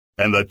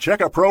And the Check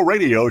a Pro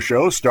radio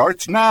show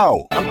starts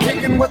now. I'm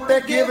taking what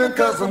they're giving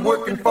because I'm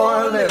working for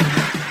a living.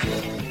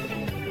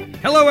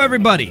 Hello,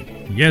 everybody.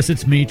 Yes,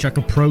 it's me, Check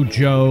a Pro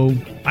Joe.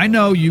 I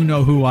know you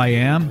know who I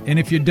am, and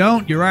if you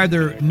don't, you're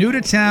either new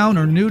to town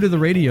or new to the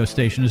radio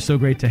station. It's so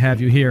great to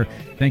have you here.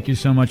 Thank you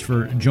so much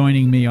for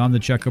joining me on the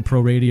Check a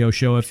Pro radio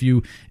show. If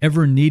you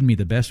ever need me,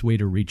 the best way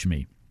to reach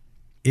me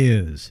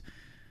is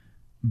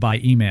by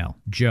email,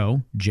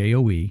 Joe,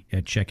 J-O-E,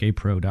 at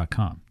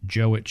checkapro.com,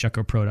 Joe at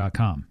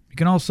checkapro.com. You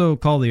can also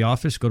call the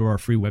office, go to our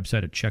free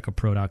website at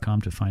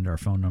checkapro.com to find our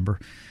phone number.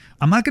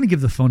 I'm not going to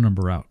give the phone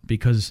number out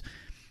because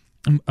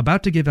I'm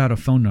about to give out a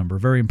phone number, a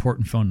very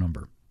important phone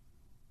number,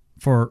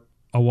 for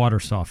a water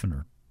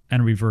softener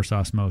and a reverse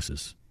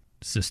osmosis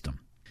system.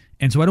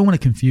 And so I don't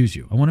want to confuse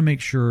you. I want to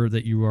make sure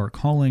that you are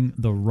calling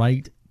the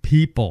right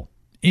people.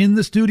 In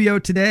the studio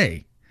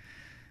today,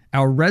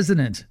 our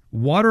resident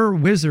water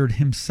wizard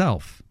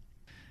himself.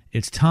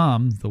 It's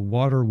Tom, the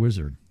water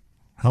wizard.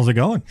 How's it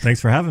going?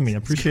 Thanks for having me. I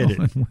appreciate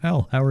it.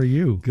 Well, how are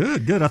you?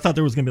 Good. I thought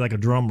there was going to be like a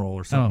drum roll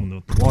or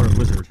something. The water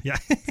wizard. Yeah.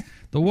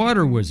 The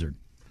water wizard.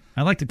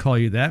 I like to call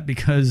you that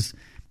because,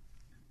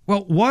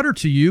 well, water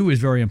to you is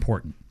very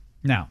important.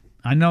 Now,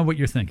 I know what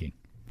you're thinking.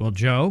 Well,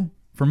 Joe,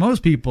 for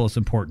most people, it's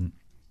important.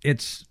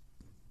 It's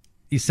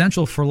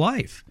essential for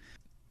life.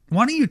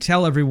 Why don't you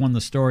tell everyone the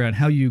story on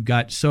how you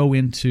got so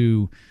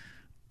into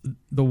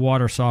the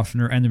water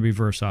softener and the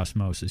reverse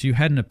osmosis? You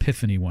had an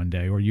epiphany one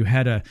day, or you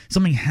had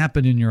something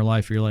happen in your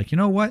life where you're like, you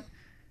know what?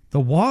 The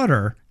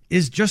water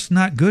is just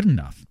not good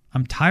enough.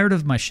 I'm tired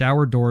of my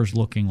shower doors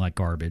looking like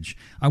garbage.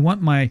 I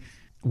want my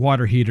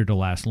water heater to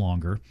last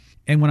longer.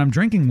 And when I'm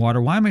drinking water,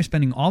 why am I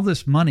spending all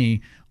this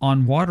money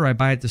on water I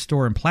buy at the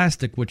store in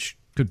plastic, which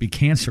could be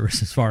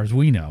cancerous as far as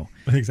we know?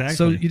 Exactly.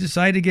 So you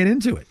decided to get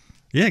into it.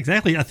 Yeah,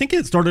 exactly. I think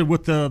it started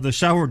with the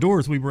shower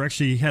doors. We were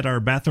actually had our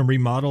bathroom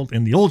remodeled,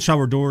 and the old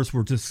shower doors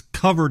were just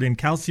covered in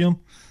calcium.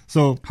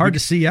 So hard to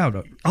see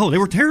out. Oh, they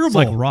were terrible. It's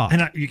like rock.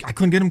 And I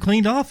couldn't get them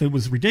cleaned off. It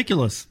was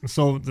ridiculous.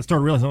 So I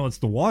started realizing, it's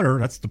the water.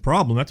 That's the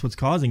problem. That's what's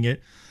causing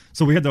it.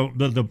 So we had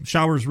the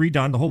showers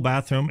redone, the whole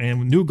bathroom,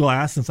 and new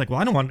glass. And it's like, well,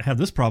 I don't want to have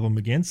this problem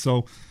again.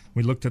 So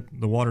we looked at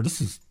the water.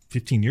 This is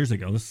 15 years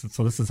ago. This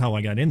is how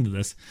I got into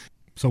this.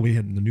 So we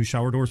had the new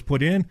shower doors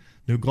put in,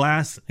 new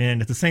glass,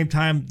 and at the same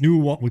time,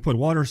 we put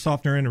water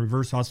softener in, a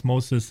reverse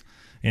osmosis,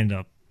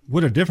 and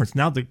what a difference.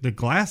 Now the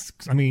glass,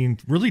 I mean,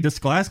 really this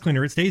glass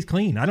cleaner, it stays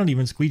clean. I don't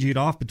even squeegee it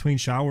off between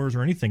showers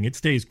or anything. It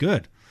stays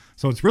good.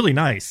 So it's really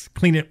nice.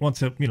 Clean it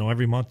once,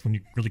 every month when you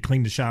really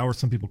clean the shower.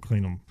 Some people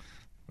clean them,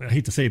 I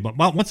hate to say it, but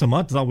once a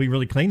month is all we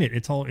really clean it.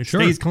 It Sure.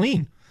 stays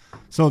clean.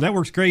 So that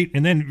works great.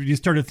 And then you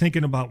started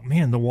thinking about,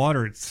 man, the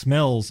water, it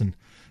smells,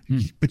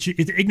 but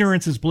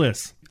ignorance is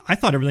bliss. I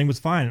thought everything was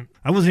fine.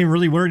 I wasn't even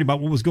really worried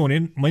about what was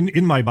going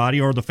in my body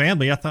or the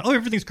family. I thought,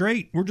 everything's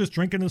great. We're just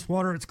drinking this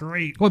water. It's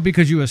great. Well,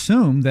 because you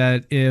assume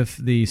that if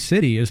the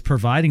city is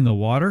providing the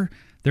water,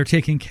 they're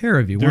taking care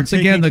of you. Once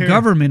again, the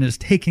government is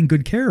taking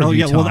good care of you, Oh,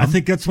 yeah. Tom. Well, I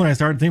think that's when I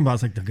started thinking about it. I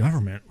was like, the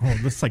government. Oh,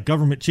 this is like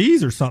government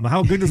cheese or something.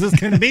 How good is this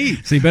going to be?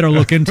 So you better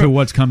look into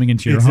what's coming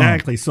into your home.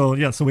 Exactly.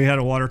 So, so we had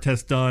a water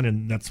test done,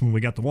 and that's when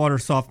we got the water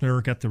softener,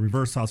 got the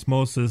reverse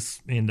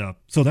osmosis. And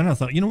so then I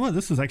thought, you know what?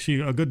 This is actually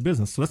a good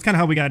business. So that's kind of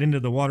how we got into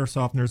the water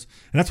softeners,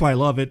 and that's why I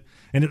love it.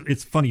 And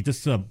it's funny,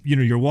 just,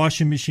 your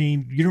washing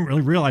machine, you don't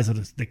really realize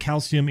that the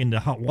calcium in the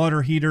hot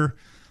water heater,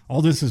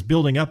 all this is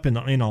building up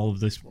in all of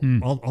this,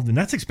 and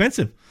that's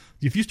expensive.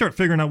 If you start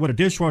figuring out what a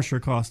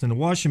dishwasher costs and a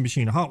washing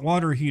machine, a hot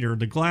water heater,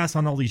 the glass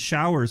on all these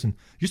showers, and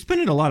you're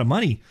spending a lot of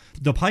money.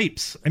 The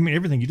pipes, I mean,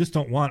 everything. You just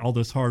don't want all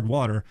this hard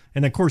water.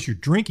 And of course, you're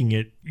drinking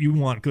it. You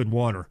want good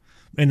water.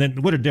 And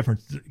then what a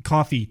difference.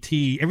 Coffee,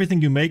 tea,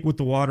 everything you make with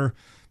the water,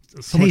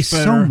 tastes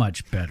so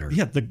much better.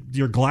 Yeah,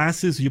 your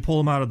glasses, you pull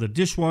them out of the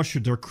dishwasher,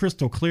 they're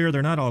crystal clear.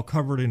 They're not all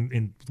covered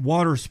in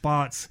water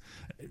spots.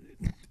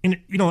 And,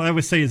 I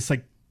always say it's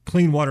like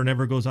clean water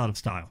never goes out of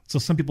style. So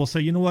some people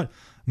say, you know what?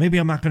 Maybe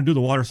I'm not going to do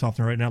the water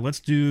softener right now.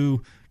 Let's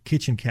do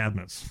kitchen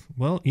cabinets.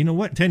 Well, you know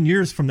what? 10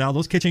 years from now,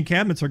 those kitchen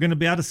cabinets are going to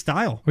be out of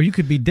style. Or you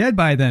could be dead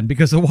by then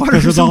because the water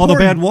is all the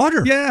bad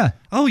water. Yeah.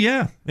 Oh,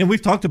 yeah. And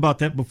we've talked about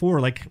that before.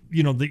 Like,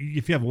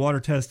 if you have a water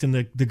test and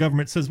the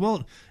government says,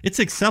 well, it's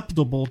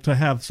acceptable to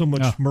have so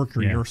much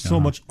mercury or so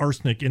much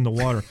arsenic in the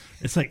water.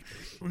 It's like,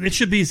 it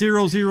should be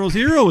 000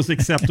 is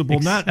acceptable,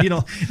 not,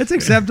 It's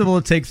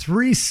acceptable to take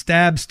 3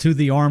 stabs to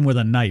the arm with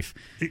a knife.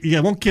 Yeah,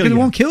 it won't kill you. It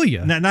won't kill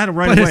you. Not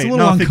right but away. It's a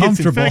little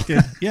uncomfortable. If it gets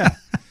infected, yeah.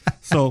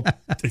 So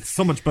it's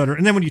so much better.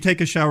 And then when you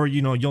take a shower,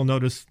 you'll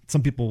notice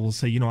some people will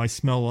say, I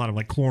smell a lot of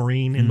like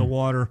chlorine in the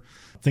water,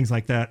 things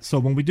like that. So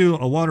when we do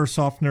a water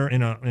softener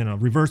in a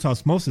reverse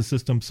osmosis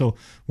system, so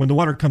when the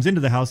water comes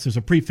into the house, there's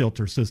a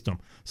pre-filter system.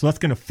 So that's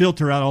going to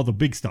filter out all the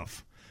big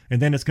stuff.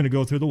 And then it's going to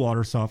go through the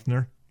water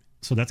softener.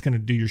 So that's going to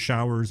do your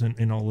showers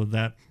and all of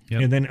that.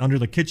 Yep. And then under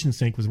the kitchen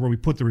sink was where we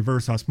put the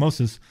reverse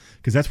osmosis,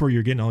 because that's where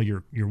you're getting all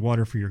your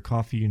water for your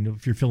coffee. And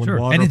if you're filling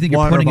water, anything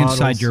water you're putting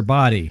bottles, inside your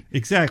body.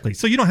 Exactly.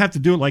 So you don't have to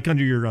do it like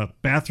under your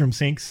bathroom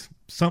sinks.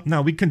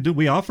 Now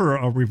we offer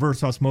a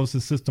reverse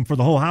osmosis system for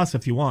the whole house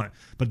if you want,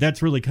 but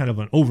that's really kind of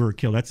an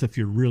overkill. That's if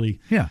you're really,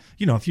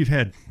 if you've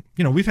had,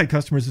 we've had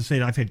customers who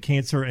say I've had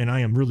cancer and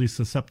I am really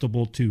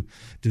susceptible to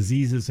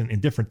diseases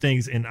and different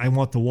things, and I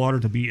want the water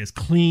to be as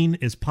clean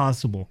as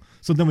possible.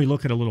 So then we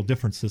look at a little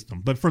different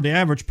system. But for the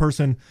average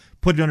person,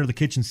 put it under the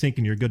kitchen sink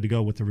and you're good to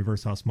go with the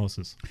reverse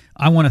osmosis.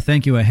 I want to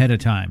thank you ahead of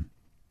time.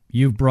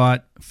 You've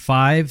brought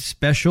 5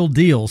 special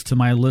deals to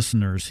my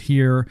listeners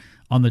here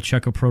on the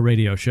Check-A Pro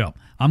Radio Show.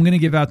 I'm going to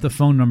give out the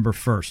phone number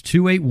first,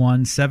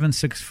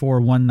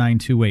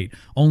 281-764-1928.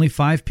 Only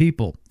 5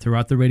 people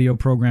throughout the radio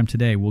program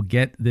today will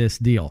get this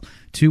deal,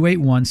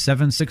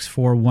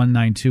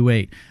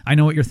 281-764-1928. I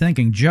know what you're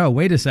thinking. Joe,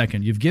 wait a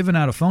second. You've given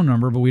out a phone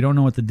number, but we don't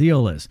know what the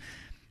deal is.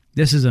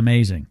 This is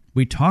amazing.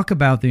 We talk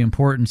about the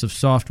importance of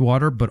soft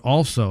water, but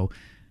also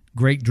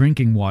great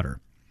drinking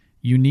water.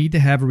 You need to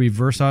have a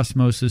reverse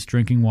osmosis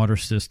drinking water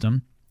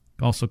system,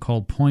 also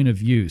called point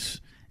of use,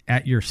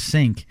 at your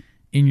sink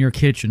in your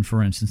kitchen,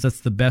 for instance. That's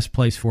the best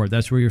place for it.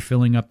 That's where you're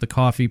filling up the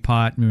coffee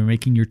pot, and you're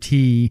making your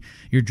tea,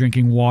 you're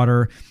drinking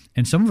water.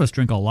 And some of us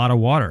drink a lot of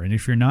water. And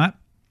if you're not,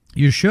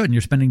 you should. And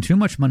you're spending too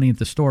much money at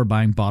the store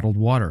buying bottled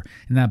water.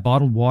 And that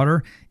bottled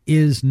water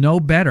is no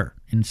better,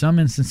 in some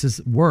instances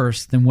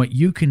worse, than what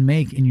you can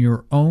make in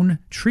your own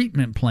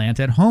treatment plant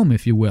at home,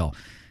 if you will.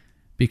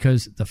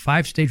 Because the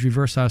 5-stage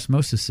reverse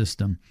osmosis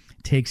system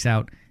takes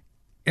out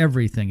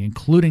everything,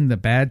 including the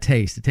bad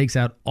taste. It takes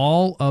out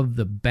all of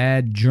the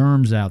bad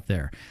germs out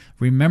there.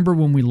 Remember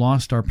when we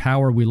lost our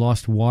power, we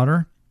lost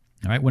water?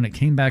 All right, when it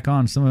came back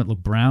on, some of it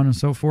looked brown and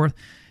so forth.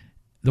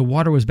 The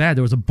water was bad.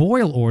 There was a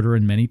boil order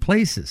in many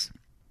places.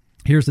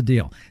 Here's the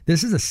deal.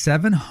 This is a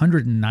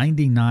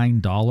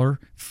 $799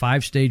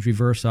 5-stage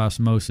reverse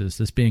osmosis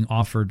that's being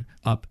offered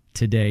up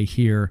today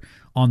here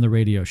on the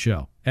radio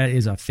show. That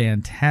is a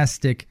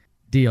fantastic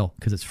deal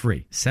because it's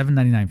free.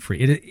 $7.99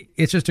 free.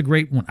 It's just a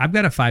great one. I've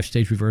got a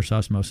 5-stage reverse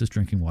osmosis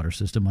drinking water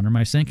system under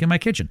my sink in my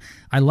kitchen.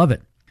 I love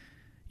it.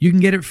 You can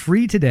get it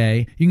free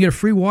today. You can get a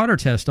free water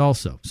test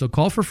also. So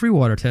call for free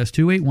water test,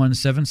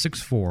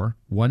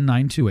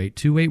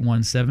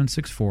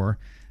 281-764-1928,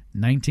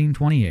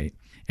 281-764-1928.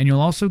 And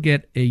you'll also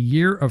get a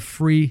year of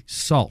free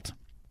salt.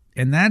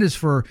 And that is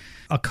for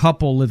a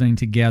couple living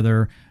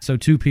together, so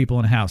 2 people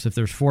in a house. If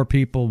there's 4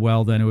 people,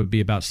 well, then it would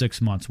be about 6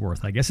 months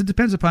worth. I guess it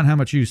depends upon how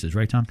much usage,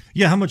 right, Tom?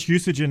 Yeah, how much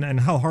usage and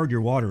how hard your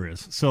water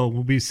is. So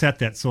we set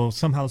that. So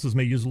some houses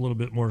may use a little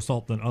bit more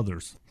salt than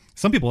others.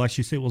 Some people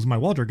actually say, "Well, is my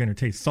water going to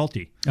taste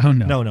salty?" Oh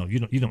no, no, you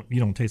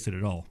don't taste it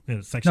at all.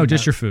 It's actually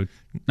just your food.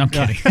 No, I'm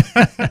kidding.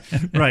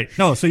 Right?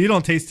 No, so you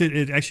don't taste it.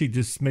 It actually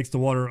just makes the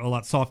water a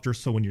lot softer.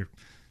 So when you're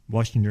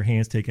washing your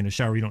hands, taking a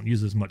shower, you don't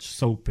use as much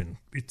soap, and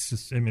it's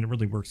just, it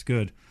really works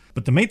good.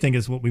 But the main thing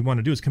is what we want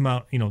to do is come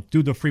out,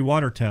 do the free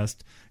water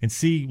test and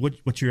see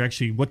what's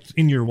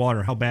in your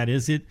water, how bad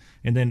is it,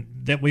 and then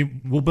that way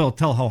we'll be able to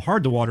tell how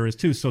hard the water is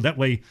too. So that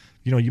way,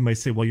 you may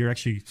say, well, you're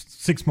actually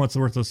 6 months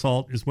worth of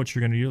salt is what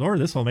you're going to use, or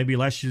this will maybe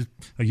last you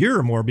a year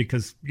or more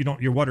because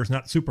your water's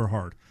not super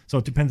hard. So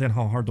it depends on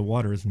how hard the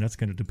water is, and that's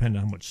going to depend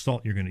on how much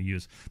salt you're going to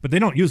use. But they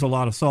don't use a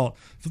lot of salt.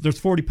 There's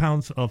 40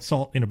 pounds of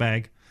salt in a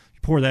bag.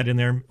 Pour that in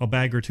there, a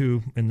bag or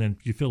 2, and then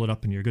you fill it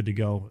up and you're good to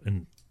go.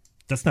 And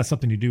that's not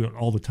something you do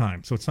all the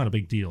time, so it's not a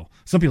big deal.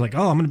 Some people are like,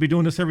 oh, I'm going to be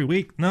doing this every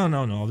week. No.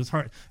 It's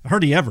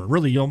hardly ever.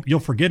 Really, you'll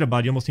forget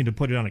about it. You almost need to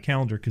put it on a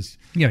calendar because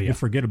you'll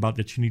forget about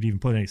that you need to even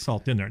put any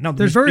salt in there. Now,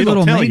 there's very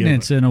little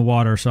maintenance in a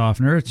water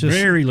softener. It's just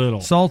very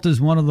little. Salt is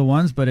one of the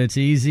ones, but it's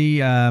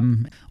easy.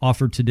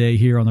 Offered today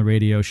here on the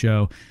radio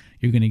show.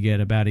 You're going to get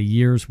about a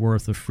year's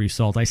worth of free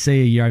salt. I say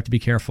a year. I have to be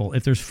careful.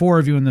 If there's 4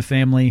 of you in the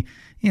family,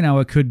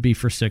 it could be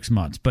for 6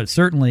 months. But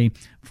certainly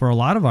for a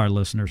lot of our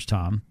listeners,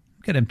 Tom,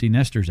 we've got empty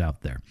nesters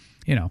out there.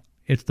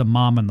 It's the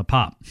mom and the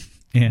pop.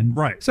 And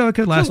right. So it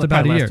could last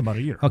about a year.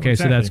 Okay, exactly.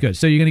 So that's good.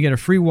 So you're going to get a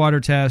free water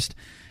test,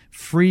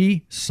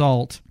 free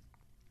salt.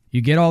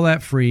 You get all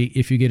that free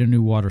if you get a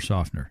new water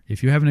softener.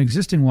 If you have an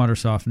existing water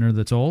softener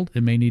that's old,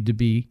 it may need to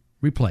be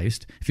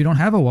replaced. If you don't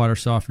have a water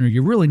softener,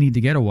 you really need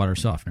to get a water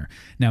softener.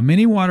 Now,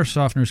 many water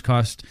softeners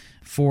cost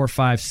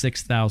 $4,000,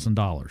 $5,000,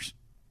 $6,000.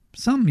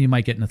 Some you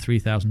might get in the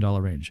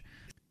 $3,000 range.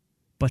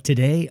 But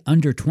today,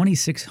 under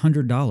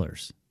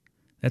 $2,600.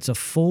 That's a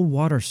full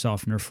water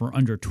softener for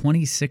under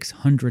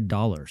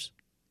 $2,600.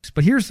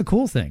 But here's the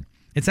cool thing.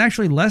 It's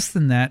actually less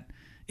than that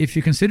if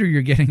you consider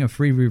you're getting a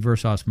free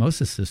reverse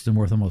osmosis system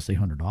worth almost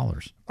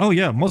 $800. Oh,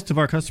 yeah. Most of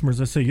our customers,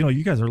 they say,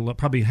 you guys are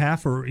probably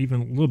half or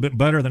even a little bit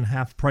better than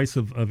half price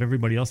of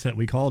everybody else that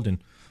we called, and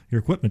your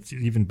equipment's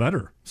even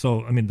better.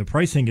 So, the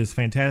pricing is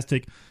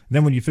fantastic.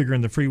 Then when you figure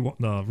in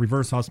the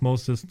reverse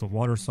osmosis, the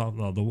water salt,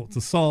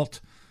 the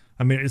salt,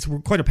 it's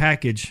quite a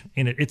package,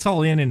 and it's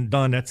all in and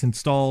done. That's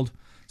installed.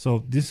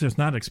 So this is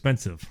not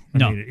expensive.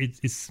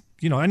 It's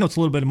I know it's a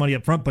little bit of money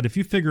up front, but if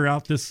you figure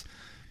out this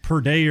per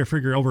day or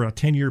figure over a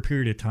 10-year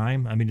period of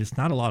time, it's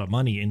not a lot of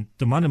money. And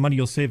the amount of money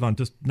you'll save on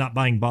just not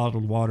buying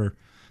bottled water,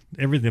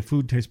 the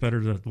food tastes better,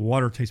 the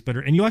water tastes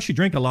better, and you actually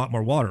drink a lot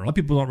more water. A lot of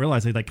people don't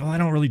realize, they're like, oh, I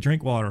don't really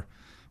drink water.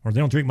 or they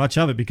don't drink much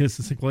of it because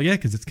it's like, well, yeah,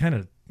 because it's kind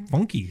of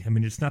funky. I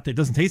mean, it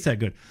doesn't taste that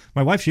good.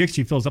 My wife, she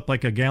actually fills up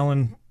like a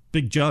gallon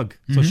big jug,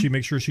 so she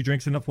makes sure she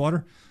drinks enough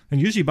water. And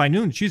usually by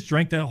noon, she's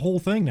drank that whole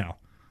thing now.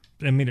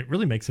 I mean, it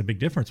really makes a big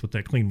difference with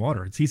that clean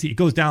water. It's easy. It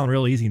goes down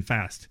real easy and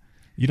fast.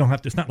 You don't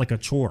have to, it's not like a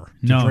chore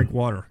to drink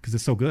water because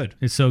it's so good.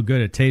 It's so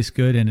good. It tastes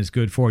good and is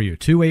good for you.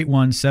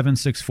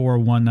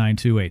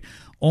 281-764-1928.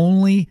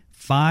 Only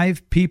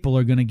 5 people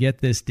are going to get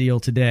this deal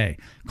today.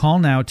 Call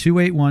now,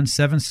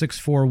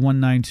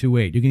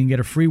 281-764-1928. You can get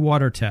a free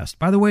water test.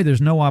 By the way,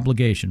 there's no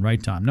obligation,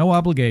 right, Tom? No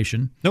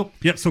obligation. Nope.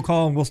 Yep. So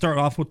call and we'll start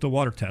off with the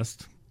water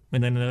test.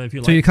 And then if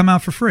you like. So you come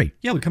out for free?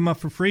 Yeah, we come out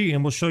for free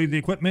and we'll show you the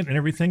equipment and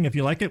everything. If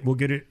you like it, we'll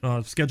get it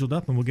scheduled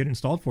up and we'll get it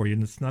installed for you.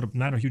 And it's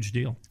not a huge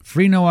deal.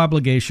 Free, no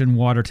obligation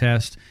water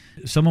test.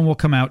 Someone will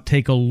come out,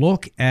 take a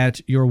look at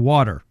your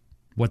water.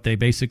 What they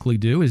basically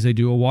do is they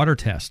do a water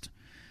test.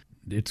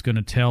 It's going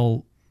to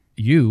tell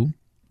you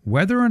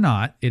whether or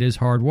not it is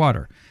hard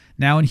water.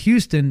 Now in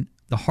Houston,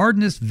 the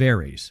hardness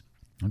varies.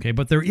 Okay,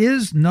 but there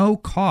is no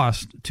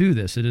cost to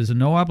this. It is a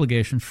no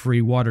obligation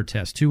free water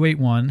test.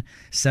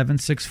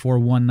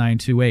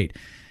 281-764-1928.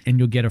 And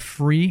you'll get a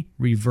free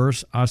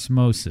reverse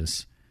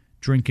osmosis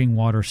drinking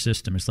water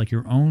system. It's like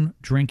your own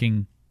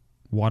drinking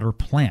water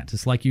plant.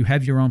 It's like you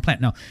have your own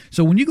plant. Now,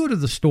 so when you go to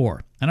the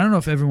store, and I don't know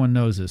if everyone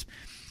knows this,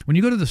 when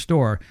you go to the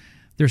store,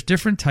 there's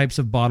different types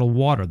of bottled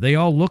water. They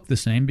all look the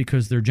same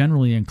because they're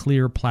generally in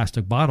clear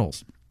plastic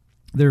bottles.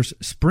 There's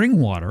spring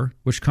water,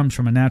 which comes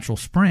from a natural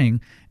spring,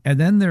 and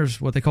then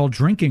there's what they call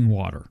drinking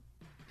water.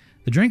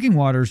 The drinking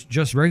water is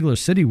just regular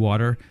city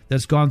water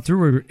that's gone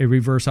through a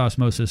reverse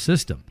osmosis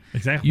system.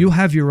 Exactly. You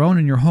have your own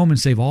in your home and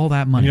save all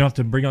that money. And you don't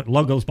have to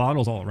lug those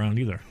bottles all around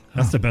either.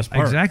 That's the best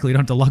part. Exactly. You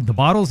don't have to lug the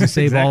bottles and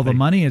save all the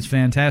money. It's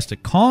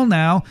fantastic. Call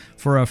now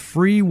for a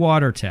free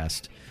water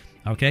test.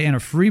 Okay, and a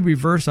free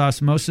reverse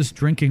osmosis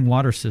drinking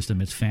water system.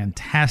 It's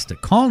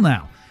fantastic. Call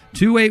now,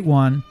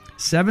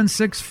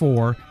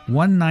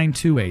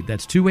 281-764-1928.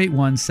 That's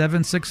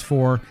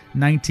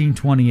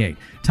 281-764-1928.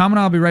 Tom and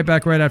I will be right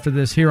back right after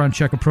this here on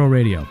Check a Pro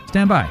Radio.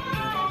 Stand by.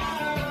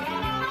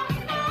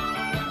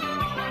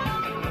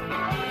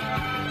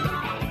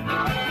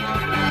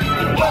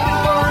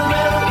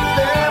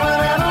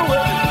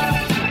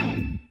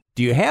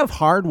 Do you have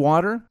hard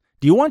water?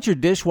 Do you want your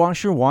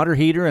dishwasher, water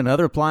heater, and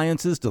other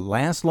appliances to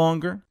last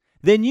longer?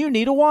 Then you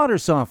need a water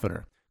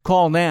softener.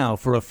 Call now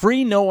for a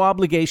free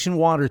no-obligation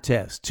water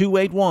test,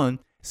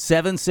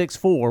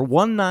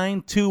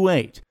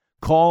 281-764-1928.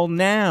 Call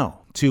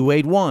now,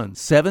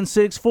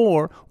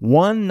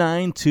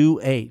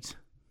 281-764-1928.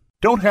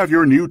 Don't have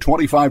your new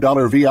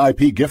 $25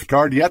 VIP gift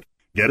card yet?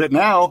 Get it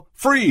now,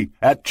 free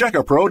at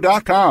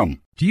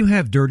checkapro.com. Do you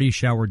have dirty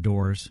shower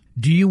doors?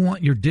 Do you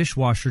want your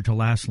dishwasher to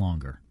last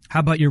longer? How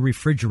about your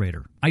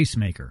refrigerator, ice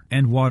maker,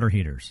 and water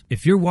heaters?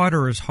 If your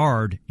water is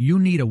hard, you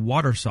need a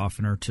water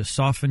softener to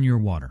soften your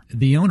water.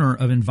 The owner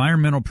of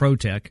Environmental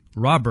ProTech,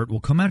 Robert, will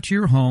come out to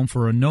your home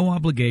for a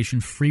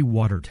no-obligation free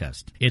water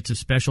test. It's a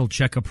special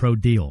Check-A-Pro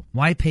deal.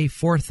 Why pay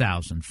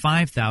 $4,000,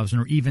 $5,000,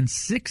 or even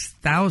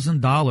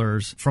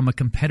 $6,000 from a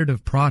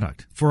competitive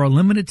product? For a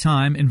limited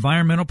time,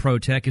 Environmental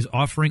ProTech is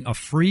offering a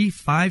free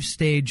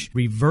 5-stage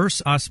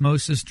reverse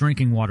osmosis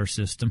drinking water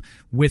system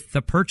with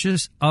the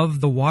purchase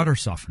of the water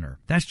softener.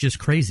 That's just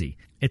crazy.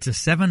 It's a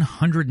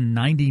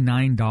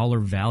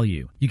 $799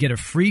 value. You get a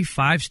free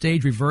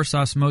 5-stage reverse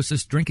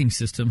osmosis drinking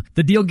system.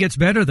 The deal gets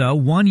better, though.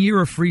 1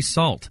 year of free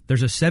salt.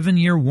 There's a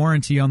 7-year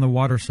warranty on the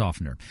water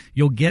softener.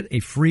 You'll get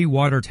a free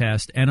water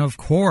test. And, of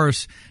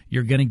course,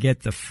 you're going to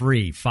get the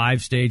free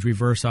 5-stage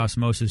reverse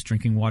osmosis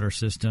drinking water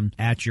system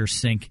at your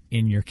sink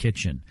in your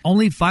kitchen.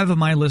 Only 5 of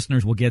my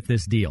listeners will get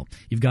this deal.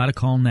 You've got to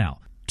call now.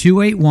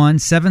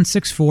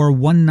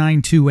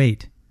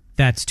 281-764-1928.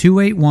 That's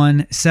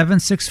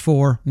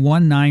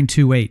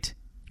 281-764-1928.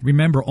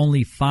 Remember,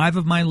 only 5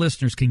 of my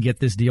listeners can get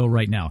this deal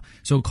right now.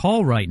 So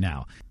call right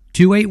now.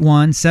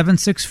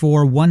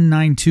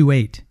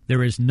 281-764-1928.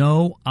 There is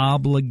no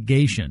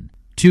obligation.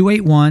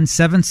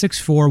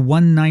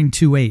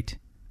 281-764-1928.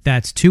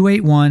 That's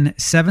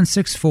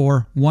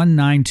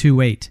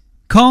 281-764-1928.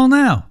 Call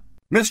now.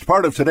 Missed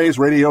part of today's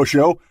radio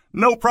show?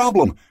 No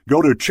problem.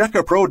 Go to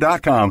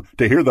checkapro.com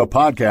to hear the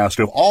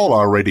podcast of all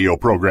our radio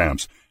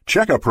programs.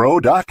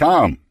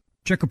 Checkapro.com.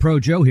 Check-A-Pro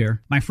Joe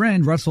here. My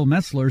friend Russell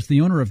Metzler is the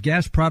owner of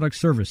Gas Product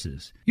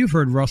Services. You've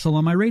heard Russell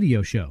on my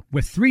radio show.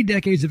 With 3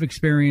 decades of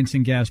experience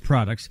in gas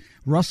products,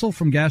 Russell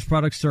from Gas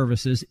Product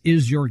Services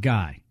is your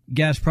guy.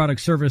 Gas Product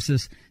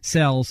Services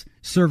sells,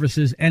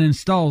 services, and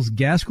installs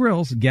gas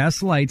grills,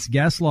 gas lights,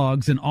 gas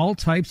logs, and all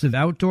types of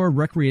outdoor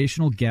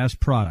recreational gas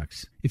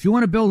products. If you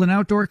want to build an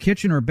outdoor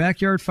kitchen or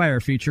backyard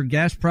fire feature,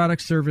 Gas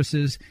Product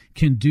Services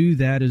can do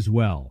that as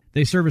well.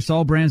 They service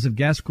all brands of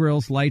gas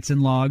grills, lights,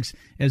 and logs,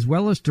 as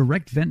well as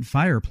direct vent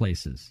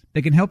fireplaces.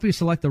 They can help you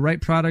select the right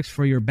products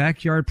for your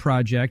backyard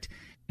project,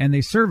 and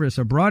they service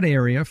a broad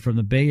area from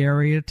the Bay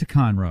Area to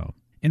Conroe.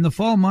 In the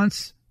fall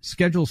months,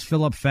 schedules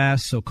fill up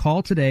fast, so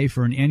call today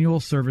for an annual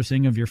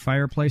servicing of your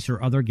fireplace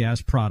or other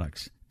gas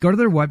products. Go to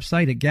their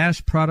website at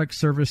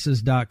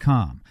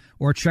gasproductservices.com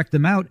or check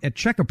them out at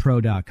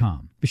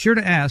checkapro.com. Be sure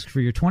to ask for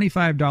your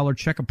 $25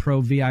 Check-A-Pro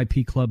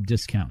VIP Club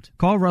discount.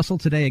 Call Russell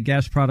today at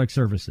Gas Product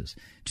Services,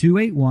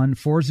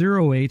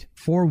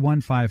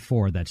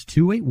 281-408-4154. That's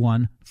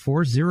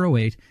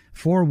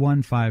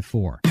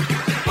 281-408-4154.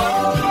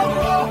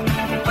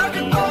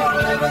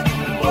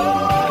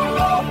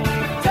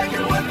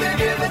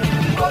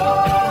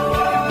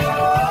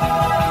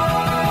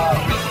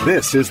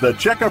 This is the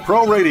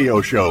Check-A-Pro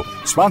Radio Show,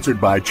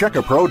 sponsored by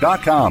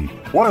checkapro.com.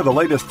 One of the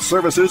latest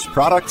services,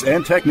 products,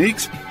 and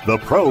techniques? The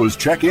pros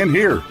check in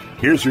here.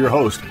 Here's your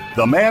host,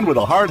 the man with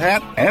a hard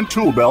hat and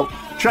tool belt,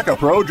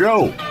 Check-A-Pro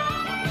Joe.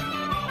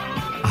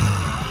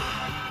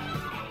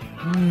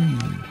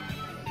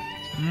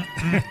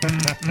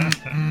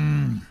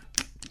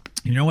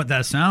 You know what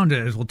that sound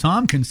is? Well,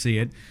 Tom can see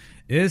it.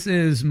 This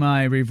is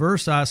my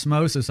reverse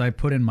osmosis I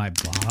put in my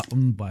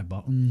bottom.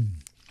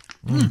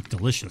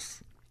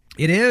 Delicious.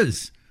 It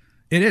is.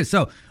 It is.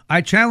 So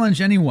I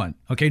challenge anyone.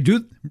 Okay, do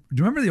you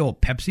remember the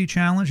old Pepsi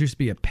challenge? There used to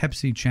be a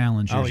Pepsi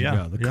challenge years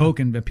ago. The Coke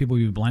and people would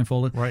be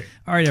blindfolded. Right.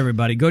 All right,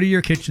 everybody, go to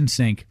your kitchen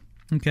sink,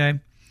 okay,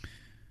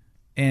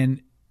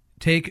 and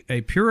take a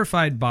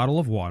purified bottle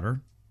of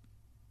water,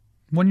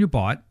 one you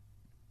bought,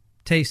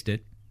 taste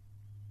it,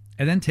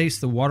 and then taste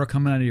the water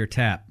coming out of your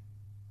tap.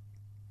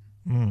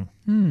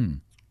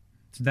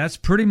 So that's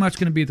pretty much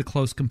going to be the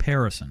close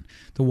comparison.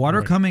 The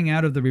water coming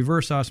out of the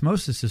reverse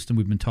osmosis system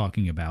we've been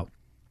talking about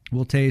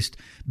will taste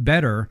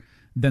better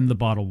than the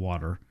bottled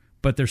water,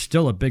 but there's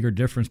still a bigger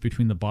difference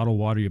between the bottled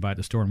water you buy at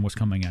the store and what's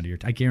coming out of your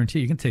tap. I guarantee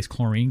you can taste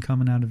chlorine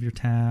coming out of your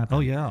tap. Oh,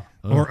 yeah.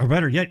 Or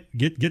better yet,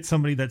 get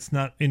somebody that's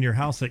not in your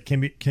house that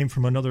came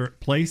from another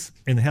place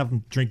and have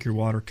them drink your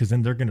water, because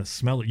then they're going to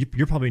smell it.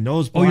 You're probably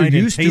nose blind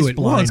you're used and taste to it.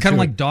 blind. Well, it's kind of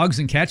too. like dogs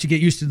and cats. You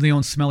get used to the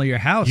own smell of your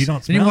house. You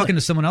don't Then you smell walk it.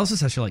 into someone else's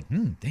house, you're like,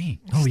 dang.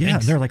 Oh, yeah.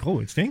 stinks. They're like, oh,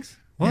 it stinks?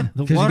 What? Yeah,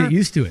 the 'cause water? you get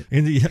used to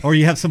it. Or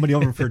you have somebody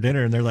over for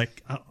dinner and they're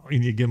like,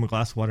 and you give them a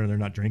glass of water and they're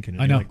not drinking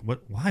it. I know. You're like,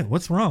 what? Why?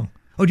 What's wrong?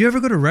 Oh, do you ever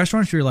go to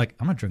restaurants where you're like,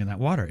 I'm not drinking that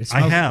water? It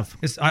smells, I have.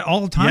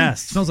 All the time.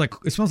 Yes. It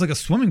smells like a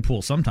swimming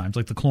pool sometimes,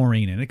 like the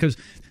chlorine in it, because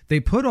they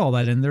put all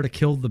that in there to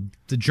kill the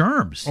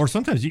germs. Or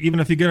sometimes, even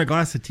if you get a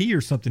glass of tea or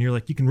something, you're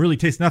like, you can really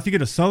taste. Now, if you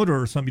get a soda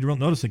or something, you don't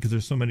notice it because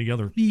there's so many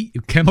other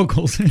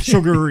chemicals,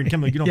 sugar and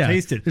chemicals. You don't Yeah,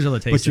 taste it. there's other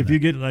taste But in if you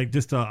get like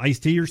just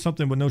iced tea or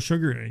something with no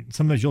sugar,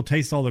 sometimes you'll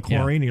taste all the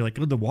chlorine. And you're like,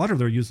 oh, the water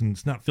they're using,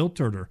 it's not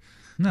filtered, or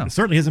No. it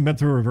certainly hasn't been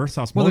through a reverse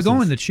osmosis. Well, they're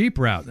going the cheap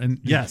route, and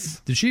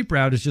Yes. the cheap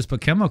route is just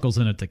put chemicals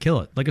in it to kill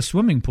it, like a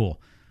swimming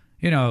pool.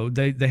 You know,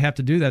 they have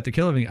to do that to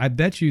kill everything. I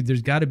bet you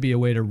there's got to be a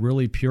way to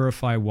really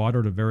purify water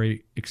at a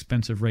very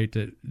expensive rate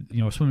to,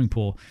 a swimming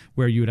pool,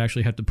 where you would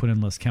actually have to put in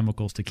less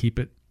chemicals to keep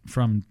it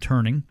from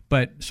turning.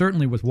 But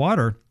certainly with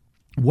water,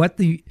 what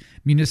the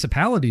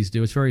municipalities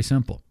do is very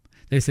simple.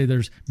 They say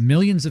there's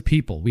millions of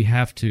people we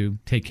have to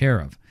take care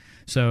of.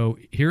 So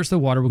here's the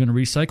water. We're going to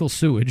recycle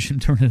sewage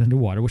and turn it into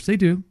water, which they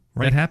do.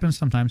 Right. That happens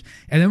sometimes.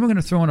 And then we're going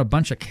to throw in a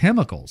bunch of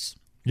chemicals.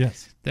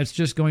 Yes. That's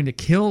just going to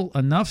kill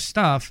enough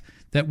stuff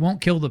that won't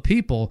kill the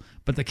people,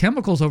 but the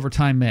chemicals over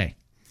time may.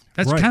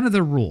 That's Right. kind of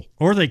the rule.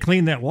 Or they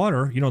clean that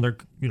water, they're,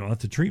 at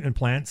the treatment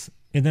plants,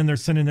 and then they're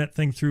sending that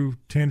thing through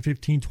 10,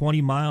 15,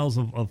 20 miles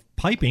of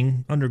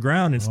piping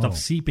underground and stuff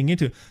seeping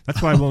into it.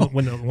 That's why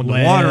when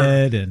the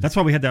water, that's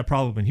why we had that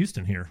problem in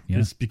Houston here,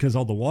 is because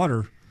all the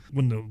water,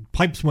 when the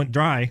pipes went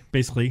dry,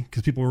 basically,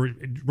 because people were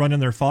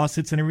running their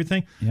faucets and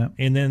everything,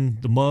 and then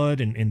the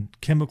mud and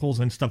chemicals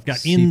and stuff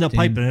got in the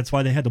pipe, and that's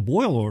why they had the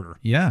boil order.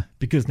 Yeah.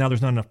 Because now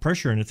there's not enough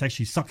pressure, and it's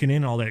actually sucking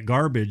in all that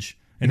garbage,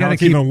 and You now gotta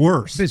it's even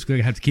worse. Basically,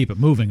 you have to keep it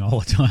moving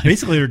all the time.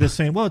 Basically, they're just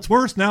saying, well, it's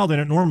worse now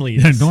than it normally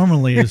is. It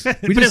normally is. But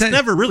it's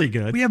never really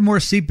good. We have more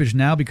seepage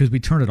now because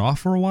we turned it off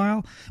for a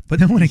while, but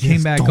then when it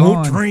came back on...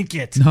 Don't drink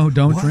it. No,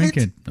 don't What? drink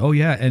it. Oh,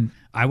 yeah, and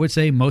I would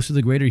say most of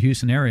the greater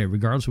Houston area,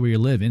 regardless of where you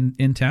live,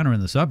 in town or in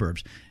the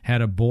suburbs,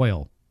 had a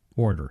boil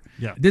order.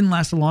 Yeah. It didn't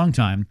last a long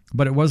time,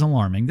 but it was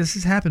alarming. This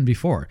has happened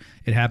before.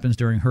 It happens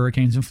during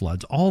hurricanes and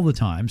floods all the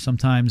time,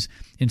 sometimes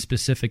in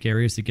specific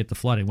areas that get the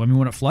flooding. I mean,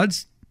 when it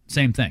floods,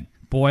 same thing.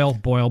 Boil,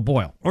 boil,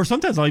 boil. Or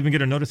sometimes I'll even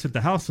get a notice at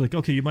the house, like,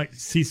 okay, you might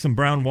see some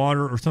brown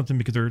water or something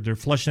because they're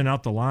flushing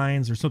out the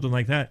lines or something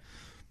like that.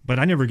 But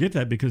I never get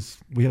that because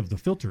we have the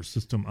filter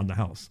system on the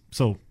house.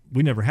 So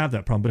we never have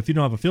that problem. But if you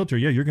don't have a filter,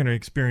 you're going to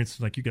experience,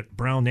 like, you got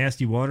brown,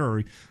 nasty water,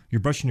 or you're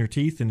brushing your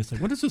teeth, and it's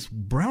like, what is this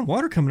brown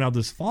water coming out of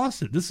this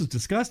faucet? This is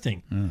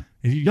disgusting. And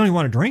you don't even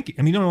want to drink it.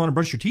 I mean, you don't want to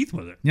brush your teeth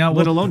with it,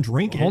 let alone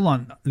drink it. Hold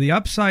on. The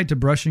upside to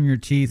brushing your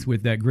teeth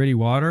with that gritty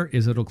water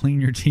is it'll clean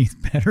your teeth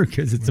better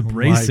because it's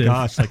abrasive. Oh my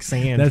gosh, like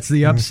sand. That's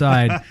the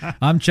upside.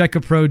 I'm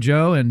Check-A-Pro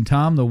Joe, and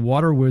Tom, the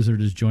water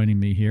wizard, is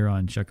joining me here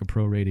on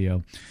Check-A-Pro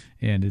Radio.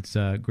 And it's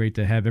great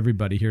to have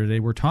everybody here today.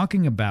 We're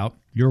talking about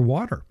your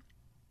water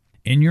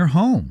in your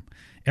home.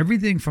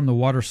 Everything from the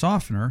water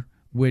softener,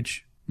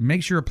 which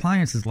makes your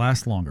appliances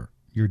last longer.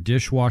 Your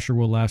dishwasher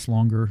will last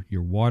longer.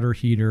 Your water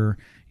heater,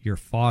 your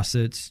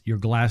faucets, your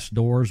glass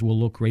doors will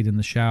look great in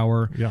the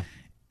shower. Yeah.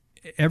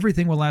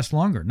 Everything will last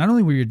longer. Not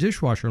only will your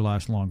dishwasher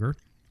last longer,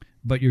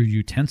 but your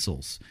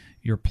utensils,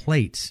 your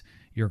plates,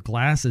 your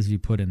glasses you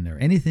put in there,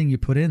 anything you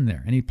put in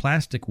there, any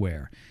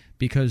plasticware,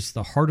 because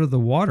the harder the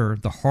water,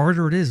 the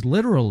harder it is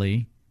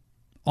literally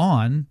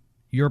on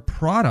your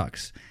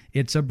products.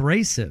 It's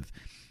abrasive.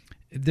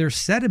 There's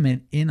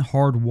sediment in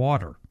hard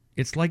water.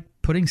 It's like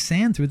putting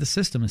sand through the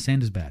system, and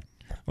sand is bad.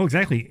 Oh,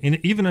 exactly.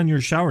 And even on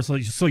your shower,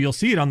 so you'll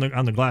see it on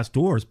the glass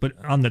doors, but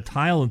on the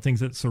tile and things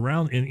that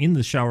surround in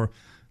the shower,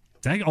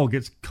 that all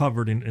gets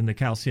covered in the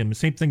calcium. The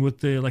same thing with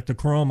the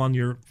chrome on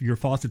your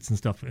faucets and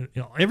stuff,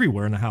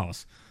 everywhere in the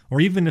house. Or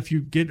even if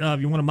you get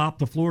you want to mop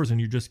the floors and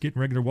you're just getting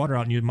regular water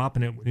out and you're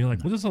mopping it, you're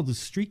like, what is all this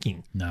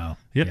streaking? No.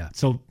 Yep. Yeah.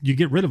 So you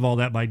get rid of all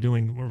that by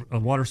doing a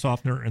water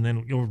softener, and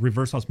then you'll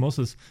reverse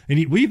osmosis. And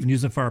we even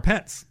use it for our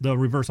pets, the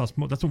reverse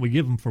osmosis. That's what we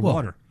give them for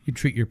water. You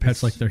treat your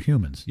pets like they're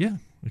humans. Yeah,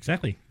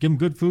 exactly. Give them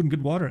good food and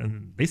good water,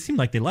 and they seem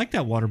like they like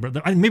that water.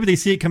 But maybe they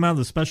see it come out of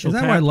the special Is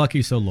that tap, why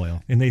Lucky's so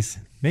loyal? and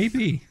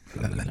maybe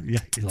yeah,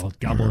 you'll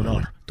gobble it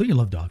up. Don't you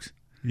love dogs?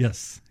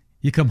 Yes.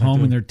 You come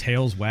home and their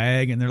tails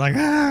wag and they're like,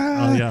 ah.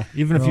 Oh, yeah.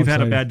 Even if They're you've all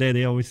had a excited. bad day,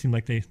 they always seem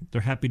like they're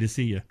happy to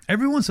see you.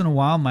 Every once in a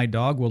while, my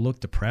dog will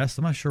look depressed.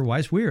 I'm not sure why.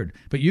 It's weird.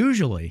 But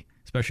usually,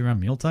 especially around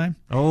mealtime,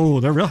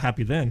 Oh, they're real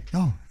happy then.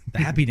 oh, the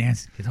happy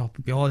dance.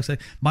 Be all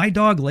excited. My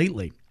dog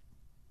lately,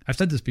 I've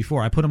said this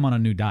before, I put him on a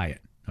new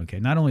diet. Okay,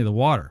 not only the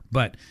water,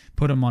 but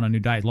put him on a new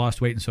diet, lost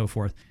weight and so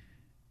forth.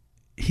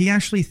 He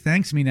actually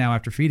thanks me now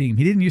after feeding him.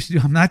 He didn't used to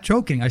do, I'm not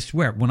joking, I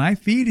swear. When I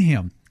feed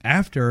him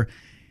after,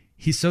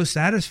 he's so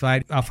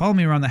satisfied. I'll follow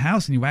me around the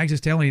house and he wags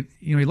his tail and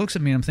he looks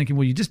at me and I'm thinking,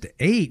 well, you just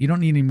ate. You don't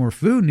need any more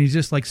food. And he's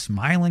just like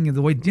smiling in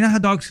the way. Do you know how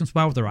dogs can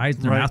smile with their eyes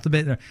and their mouth a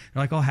bit? They're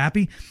like all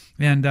happy.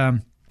 And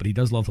but he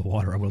does love the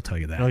water. I will tell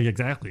you that. Oh, yeah,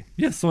 exactly.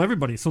 Yeah, so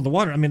the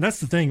water, I mean, that's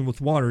the thing with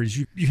water is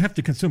you have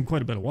to consume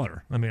quite a bit of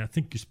water. I mean, I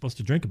think you're supposed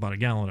to drink about a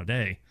gallon a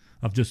day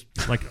of just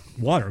like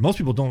water. Most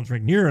people don't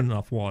drink near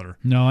enough water.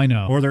 No, I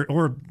know. Or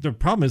the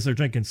problem is they're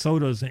drinking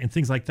sodas and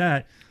things like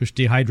that, which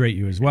dehydrate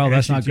you as well.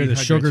 That's not good. The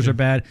sugars are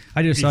bad.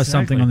 I just saw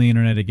something on the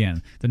internet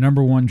again. The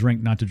number one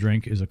drink not to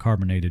drink is a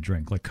carbonated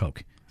drink like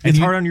Coke. It's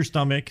hard on your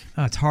stomach.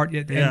 It's hard.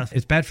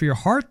 It's bad for your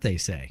heart, they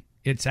say.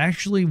 It's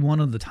actually one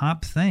of the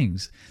top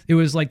things. It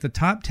was like the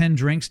top 10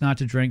 drinks not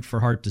to drink for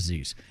heart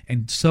disease.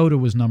 And soda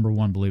was number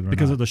one, believe it or not.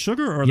 Because of the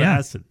sugar or the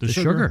acid? The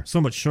sugar. So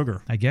much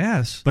sugar. I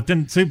guess. But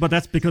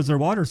that's because their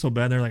water's so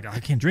bad. They're like, I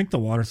can't drink the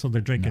water. So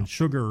they're drinking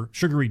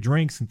sugary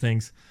drinks and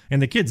things.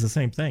 And the kids, the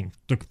same thing.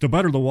 The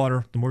better the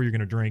water, the more you're going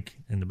to drink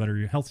and the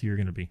better healthier you're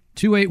going to be.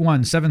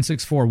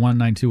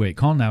 281-764-1928.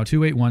 Call now,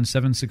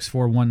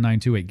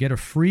 281-764-1928. Get a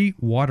free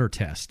water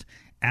test.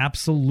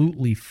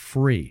 Absolutely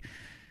free.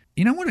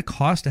 You know what it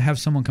costs to have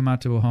someone come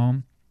out to a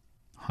home?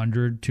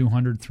 $100,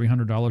 $200,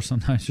 $300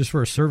 sometimes just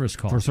for a service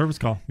call. For a service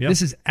call, yeah.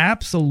 This is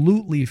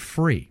absolutely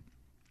free.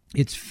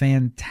 It's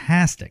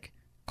fantastic.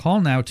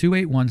 Call now,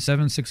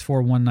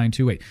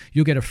 281-764-1928.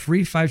 You'll get a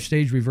free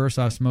 5-stage reverse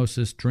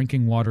osmosis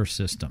drinking water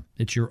system.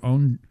 It's your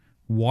own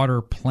water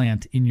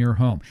plant in your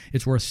home.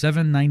 It's worth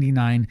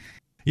 $7.99.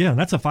 Yeah, and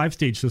that's a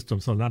 5-stage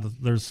system. So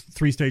there's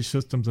 3-stage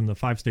systems, and the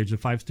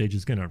 5-stage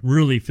is going to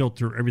really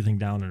filter everything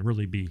down and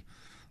really be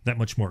that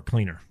much more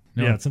cleaner.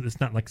 No. Yeah, it's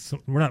not like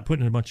we're not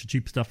putting a bunch of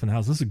cheap stuff in the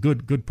house. This is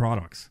good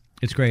products.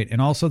 It's great. And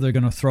also they're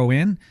going to throw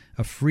in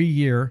a free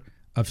year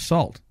of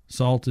salt.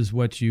 Salt is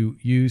what you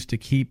use to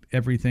keep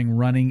everything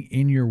running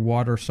in your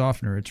water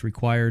softener. It's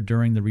required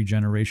during the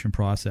regeneration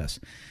process.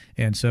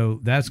 And so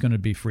that's going to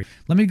be free.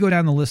 Let me go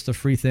down the list of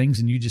free things,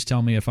 and you just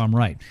tell me if I'm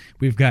right.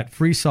 We've got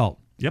free salt.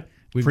 Yep.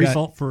 Free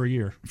salt for a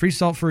year. Free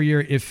salt for a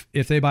year if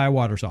they buy a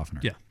water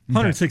softener. Yeah.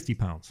 160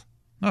 pounds.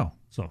 Oh.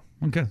 So.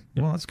 Okay. Yep.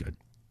 Well, that's good.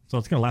 So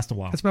it's going to last a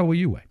while. That's about what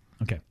you weigh.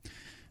 Okay.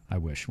 I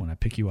wish when I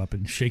pick you up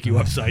and shake you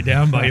upside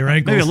down by your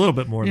ankles. Maybe a little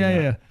bit more than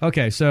that. Yeah.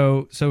 Okay.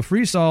 So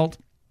free salt,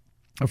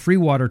 a free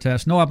water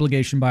test. No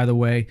obligation, by the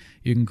way.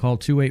 You can call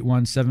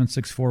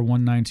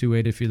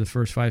 281-764-1928. If you're the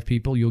first 5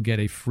 people, you'll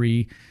get a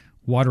free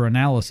water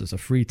analysis, a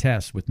free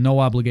test with no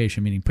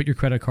obligation, meaning put your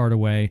credit card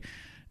away,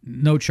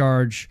 no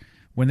charge.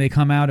 When they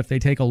come out, if they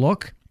take a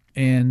look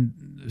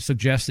and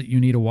suggest that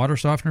you need a water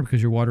softener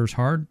because your water is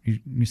hard,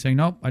 you say,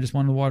 nope, I just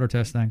wanted a water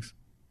test, thanks.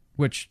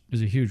 Which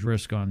is a huge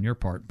risk on your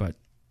part, but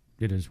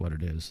it is what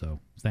it is. So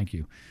thank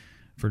you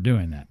for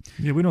doing that.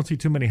 Yeah, we don't see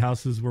too many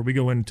houses where we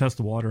go in and test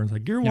the water and it's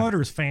like, your water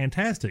is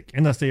fantastic,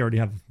 unless they already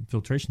have a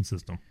filtration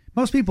system.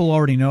 Most people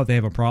already know if they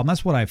have a problem.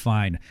 That's what I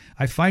find.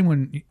 I find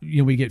when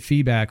we get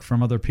feedback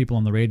from other people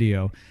on the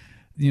radio,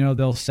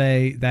 they'll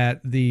say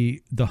that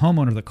the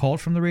homeowner that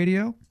called from the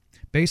radio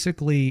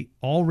basically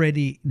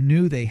already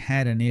knew they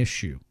had an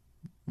issue.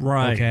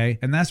 Right. Okay.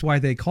 And that's why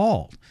they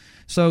called.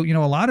 So,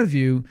 a lot of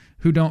you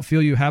who don't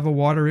feel you have a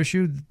water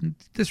issue,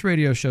 this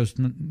radio show's,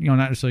 not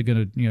necessarily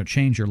going to,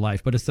 change your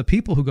life. But it's the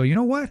people who go, you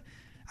know what?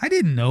 I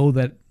didn't know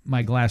that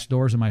my glass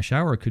doors in my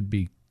shower could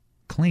be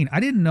clean.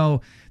 I didn't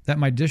know that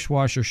my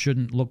dishwasher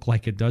shouldn't look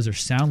like it does or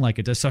sound like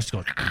it does. It starts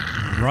to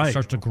go,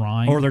 starts to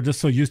grind. Or they're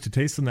just so used to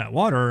tasting that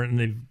water,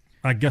 and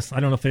I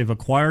don't know if they've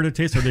acquired a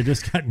taste or they've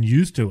just gotten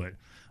used to it.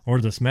 Or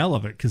the smell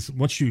of it, because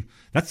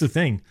that's the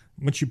thing.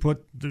 Once you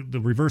put the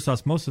reverse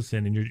osmosis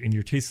in and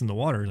you're tasting the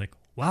water, you're like,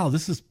 wow,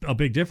 this is a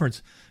big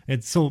difference.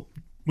 And so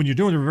when you're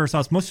doing the reverse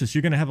osmosis,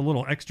 you're going to have a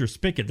little extra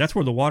spigot. That's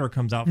where the water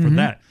comes out for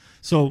that.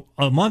 So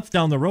a month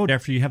down the road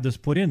after you have this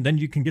put in, then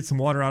you can get some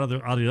water out of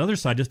the other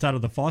side, just out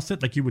of the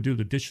faucet, like you would do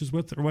the dishes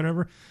with or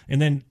whatever,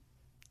 and then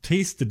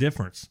taste the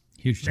difference.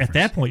 Huge difference. At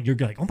that point, you're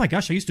like, oh my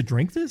gosh, I used to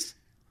drink this?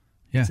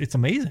 Yeah. It's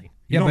amazing.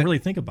 You don't really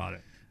think about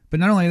it. But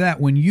not only that,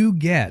 when you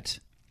get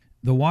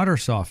the water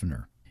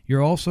softener,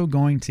 you're also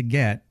going to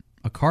get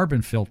a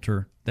carbon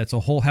filter that's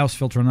a whole house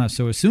filter on that.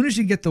 So as soon as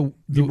you get the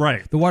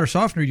water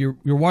softener, your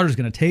water is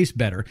going to taste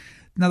better.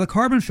 Now, the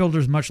carbon filter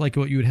is much like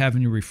what you would have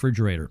in your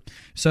refrigerator.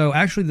 So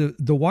actually,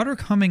 the water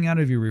coming out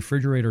of your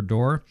refrigerator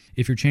door,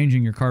 if you're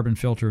changing your carbon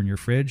filter in your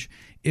fridge,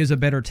 is a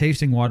better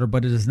tasting water,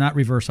 but it is not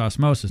reverse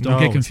osmosis. Don't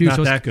get confused. It's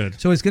not that good.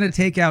 So it's going to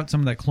take out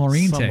some of that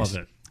chlorine taste. Some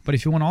of it. But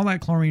if you want all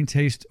that chlorine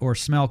taste or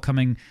smell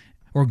coming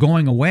or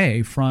going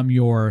away from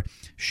your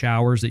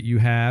showers that you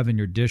have and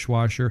your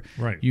dishwasher,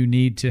 you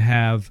need to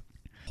have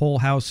whole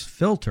house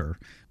filter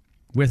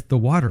with the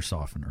water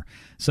softener.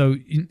 So,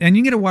 and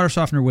you can get a water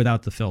softener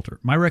without the filter.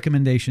 My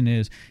recommendation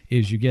is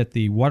you get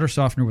the water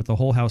softener with the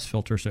whole house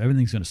filter, so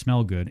everything's going to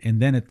smell good.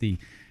 And then at the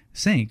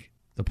sink,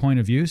 the point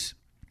of use,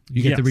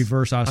 you get the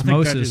reverse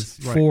osmosis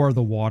for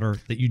the water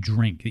that you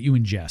drink, that you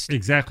ingest.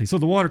 Exactly. So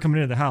the water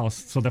coming into the house,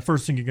 so the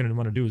first thing you're going to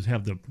want to do is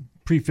have the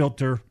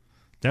pre-filter.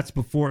 That's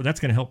going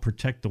to help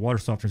protect the water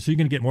softener. So you're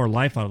going to get more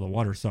life out of the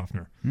water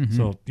softener.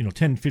 So,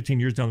 10, 15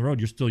 years down the road,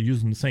 you're still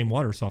using the same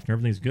water softener.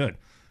 Everything's good.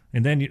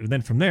 And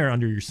then from there,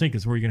 under your sink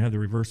is where you're going to have the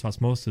reverse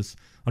osmosis.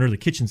 Under the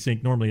kitchen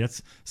sink, normally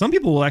some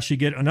people will actually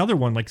get another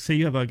one. Like say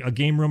you have a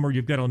game room or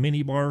you've got a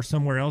mini bar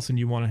somewhere else and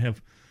you want to have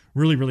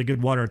really, really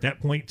good water at that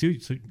point too.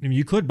 So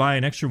you could buy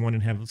an extra one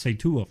and have, say,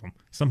 2 of them.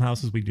 Some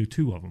houses we do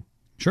 2 of them.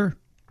 Sure.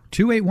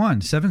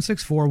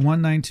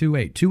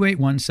 281-764-1928.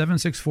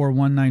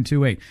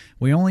 281-764-1928.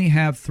 We only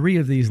have 3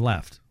 of these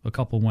left. A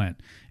couple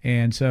went.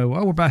 And so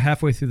we're about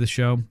halfway through the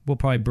show. We'll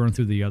probably burn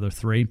through the other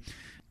 3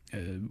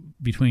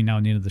 between now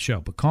and the end of the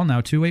show. But call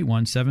now,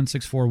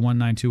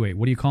 281-764-1928.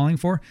 What are you calling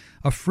for?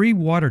 A free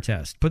water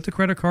test. Put the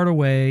credit card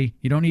away.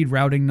 You don't need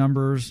routing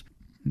numbers.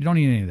 You don't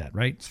need any of that,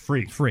 right? It's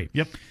free. Free.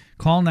 Yep.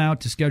 Call now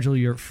to schedule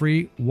your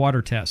free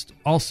water test.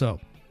 Also,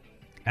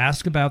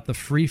 ask about the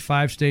free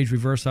 5-stage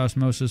reverse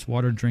osmosis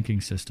water drinking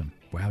system.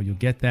 Wow, you'll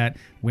get that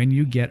when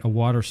you get a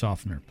water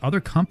softener. Other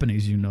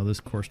companies, you know this,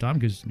 of course, Tom,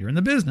 because you're in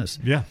the business.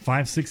 Yeah,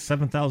 $5,000,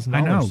 $6,000, $7,000. I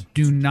know.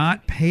 Do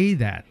not pay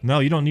that. No,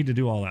 you don't need to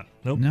do all that.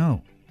 Nope.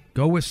 No.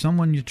 Go with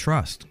someone you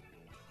trust.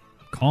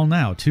 Call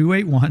now,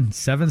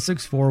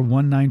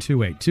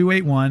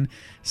 281-764-1928.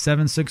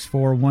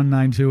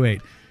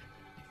 281-764-1928.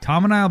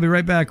 Tom and I will be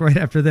right back right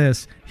after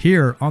this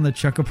here on the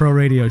Checka Pro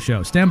Radio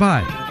Show. Stand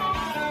by.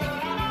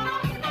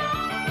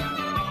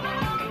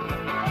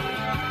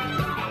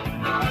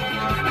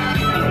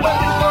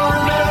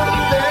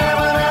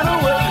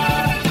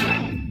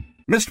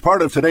 Missed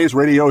part of today's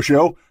radio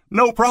show?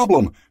 No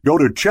problem. Go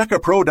to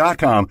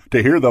checkapro.com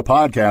to hear the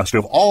podcast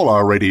of all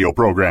our radio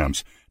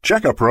programs.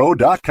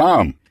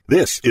 Checkapro.com.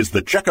 This is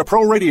the Checka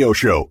Pro Radio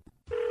Show.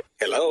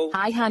 Hello?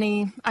 Hi,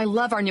 honey. I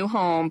love our new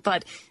home,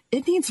 but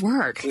it needs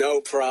work.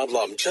 No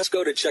problem. Just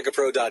go to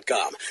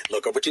checkapro.com.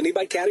 Look up what you need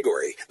by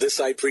category. This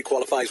site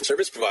pre-qualifies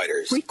service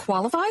providers.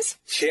 Pre-qualifies?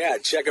 Yeah,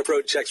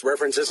 Checkapro checks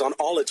references on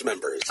all its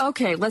members.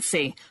 Okay, let's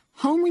see.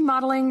 Home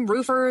remodeling,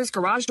 roofers,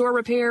 garage door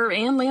repair,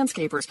 and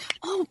landscapers.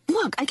 Oh,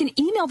 look, I can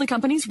email the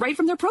companies right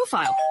from their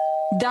profile.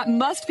 That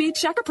must be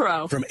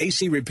Checkapro. From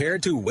AC repair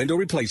to window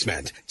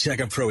replacement,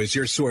 Checkapro is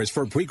your source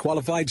for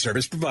pre-qualified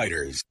service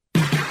providers.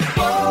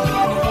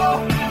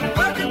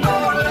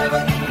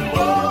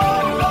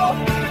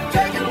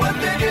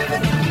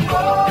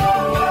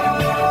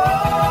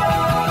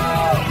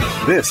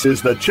 This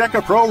is the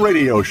Checka Pro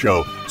Radio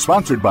Show,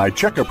 sponsored by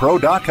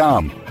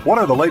checkapro.com. What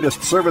are the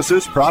latest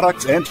services,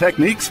 products, and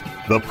techniques?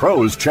 The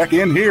pros check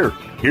in here.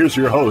 Here's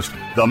your host,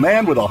 the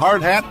man with a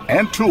hard hat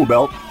and tool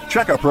belt,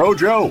 Checka Pro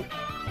Joe.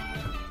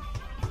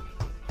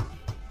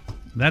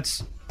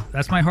 That's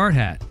my hard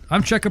hat.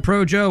 I'm Checka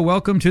Pro Joe.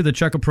 Welcome to the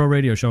Checka Pro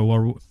Radio Show.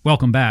 Well,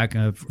 welcome back.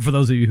 For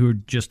those of you who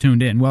just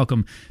tuned in,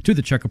 welcome to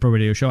the Checka Pro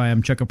Radio Show. I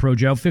am Checka Pro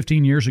Joe.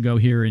 15 years ago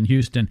here in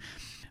Houston,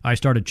 I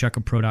started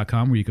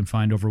checkapro.com, where you can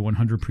find over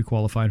 100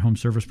 pre-qualified home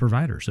service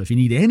providers. So if you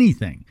need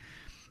anything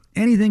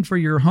for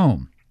your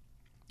home,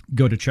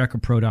 go to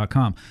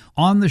checkapro.com.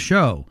 On the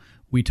show,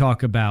 we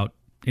talk about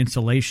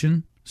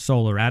insulation,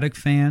 solar attic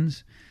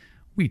fans.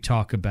 We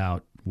talk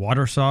about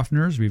water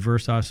softeners,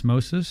 reverse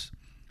osmosis.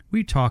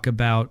 We talk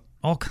about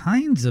all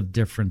kinds of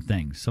different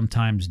things.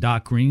 Sometimes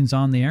Doc Green's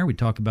on the air. We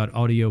talk about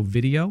audio,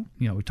 video.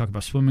 We talk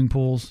about swimming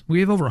pools. We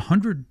have over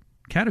 100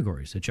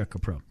 categories at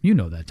Checka Pro. You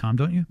know that, Tom,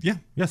 don't you? Yeah.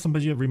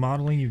 Somebody, you have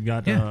remodeling. You've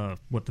got the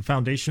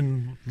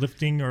foundation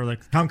lifting or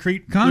like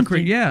concrete.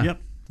 Concrete, lifting. yeah.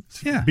 Yep.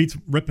 Yeah. Beats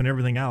ripping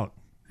everything out.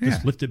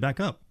 Just lift it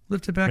back up.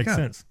 Lift it back Makes up.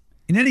 Makes sense.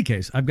 In any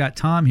case, I've got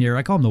Tom here.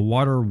 I call him the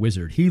water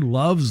wizard. He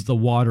loves the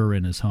water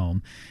in his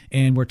home,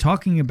 and we're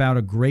talking about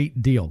a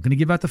great deal. Going to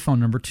give out the phone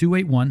number,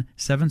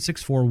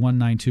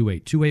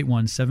 281-764-1928,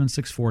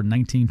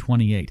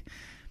 281-764-1928.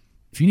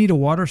 If you need a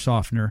water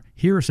softener,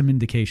 here are some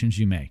indications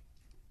you may.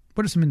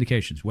 What are some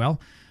indications?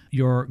 Well,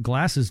 your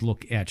glasses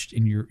look etched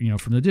in your,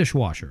 from the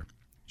dishwasher.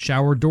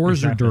 Shower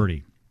doors are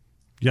dirty.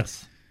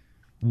 Yes.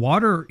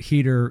 Water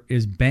heater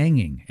is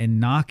banging and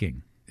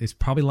knocking. It's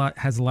probably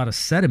has a lot of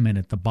sediment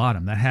at the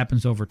bottom. That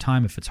happens over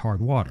time if it's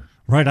hard water.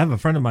 Right. I have a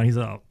friend of mine. He's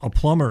a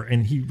plumber,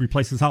 and he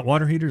replaces hot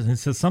water heaters. And he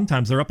says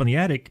sometimes they're up in the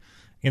attic,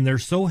 and they're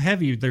so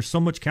heavy, there's so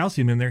much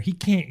calcium in there, he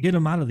can't get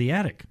them out of the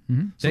attic.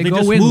 Mm-hmm. So they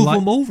just move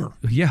them over.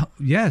 Yeah.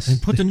 Yes.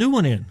 And put the new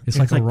one in. It's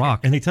like a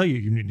rock. And they tell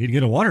you need to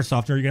get a water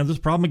softener. You're going to have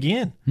this problem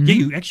again. Mm-hmm. Yeah,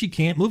 you actually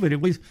can't move it.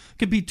 It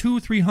could be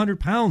 200-300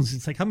 pounds.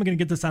 It's like, how am I going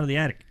to get this out of the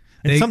attic?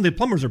 And some of the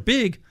plumbers are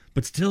big,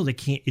 but still they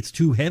can't. It's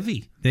too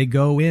heavy. They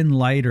go in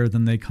lighter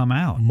than they come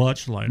out.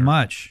 Much lighter.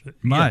 Much,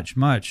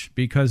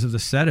 because of the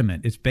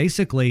sediment. It's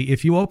basically,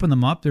 if you open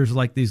them up, there's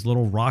like these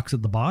little rocks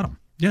at the bottom.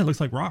 Yeah, it looks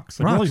like rocks.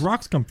 Like where all these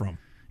rocks come from.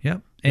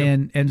 Yep.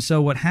 And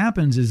so what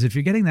happens is if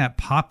you're getting that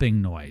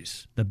popping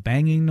noise, the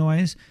banging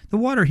noise, the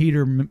water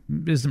heater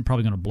isn't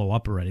probably going to blow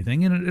up or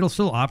anything, and it'll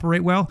still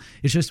operate well.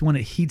 It's just when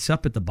it heats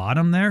up at the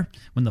bottom there,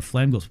 when the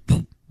flame goes,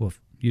 boom, well,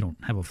 you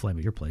don't have a flame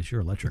at your place. You're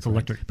electric. It's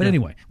electric. But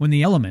anyway, when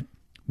the element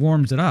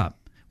warms it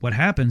up, what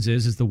happens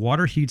is the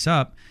water heats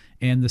up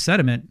and the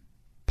sediment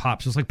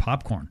pops. It's like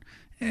popcorn.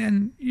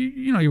 And,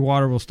 your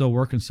water will still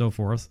work and so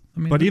forth.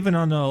 But even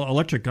on the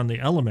electric, on the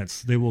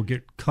elements, they will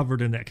get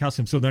covered in that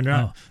calcium. So they're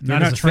not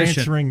not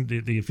transferring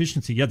the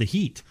efficiency, the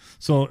heat.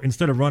 So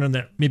instead of running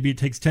that, maybe it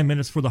takes 10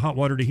 minutes for the hot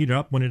water to heat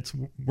up when it's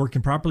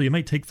working properly. It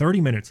might take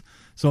 30 minutes.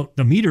 So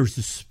the meter's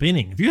just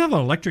spinning. If you have an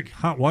electric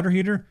hot water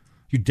heater,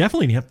 you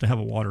definitely have to have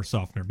a water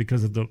softener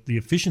because of the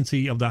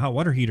efficiency of the hot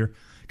water heater.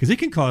 Because it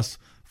can cost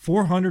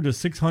 $400 to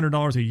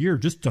 $600 a year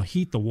just to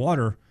heat the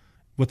water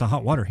with a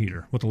hot water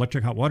heater, with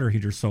electric hot water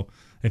heaters. So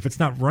if it's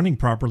not running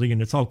properly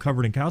and it's all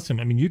covered in calcium,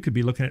 you could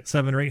be looking at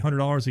 $700 or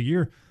 $800 a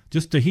year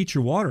just to heat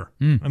your water.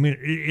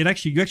 You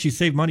actually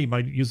save money by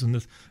using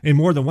this in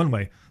more than one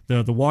way.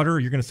 The water,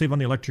 you're going to save on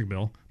the electric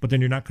bill, but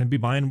then you're not going to be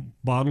buying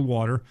bottled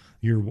water.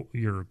 You're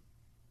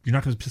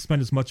not going to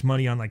spend as much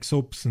money on like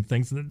soaps and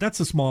things. That's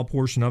a small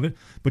portion of it.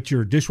 But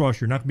your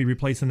dishwasher, you're not going to be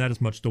replacing that as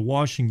much. The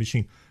washing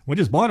machine. We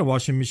just bought a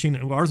washing machine.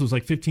 Ours was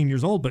like 15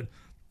 years old, but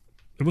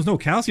there was no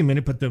calcium in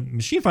it. But the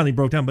machine finally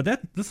broke down. But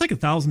that's like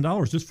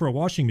 $1,000 just for a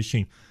washing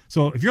machine.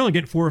 So if you're only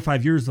getting 4 or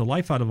 5 years of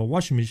life out of a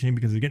washing machine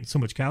because you're getting so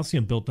much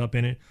calcium built up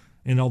in it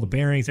and all the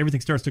bearings,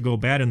 everything starts to go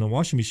bad in the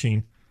washing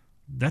machine,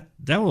 that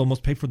will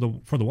almost pay for the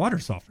water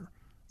softener.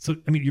 So,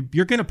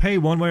 you're going to pay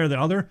one way or the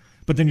other,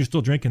 but then you're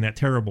still drinking that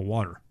terrible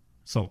water.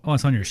 So,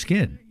 it's on your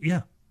skin.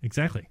 Yeah,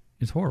 exactly.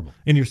 It's horrible.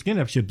 And your skin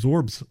actually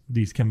absorbs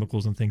these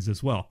chemicals and things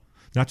as well.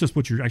 Not just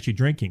what you're actually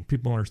drinking.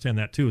 People understand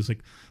that too. It's like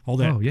all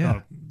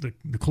that,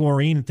 the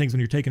chlorine and things when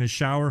you're taking a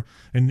shower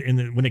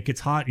and when it gets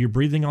hot, you're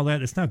breathing all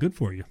that. It's not good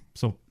for you.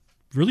 So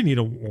really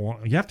you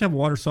have to have a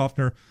water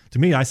softener. To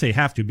me, I say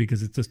have to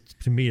because it's just,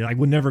 to me, I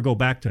would never go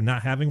back to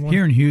not having one.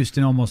 Here in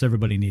Houston, almost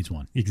everybody needs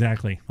one.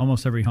 Exactly.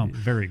 Almost every home.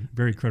 Very,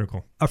 very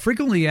critical. A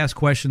frequently asked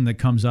question that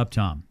comes up,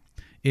 Tom,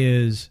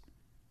 is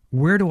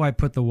where do I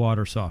put the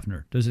water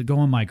softener? Does it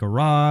go in my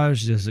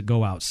garage? Does it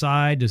go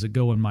outside? Does it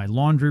go in my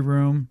laundry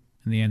room?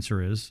 And the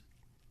answer is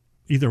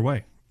either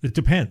way. It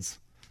depends.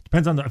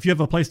 Depends on if you have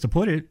a place to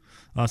put it.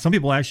 Some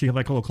people actually have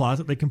like a little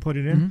closet they can put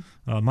it in.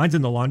 Mm-hmm. Mine's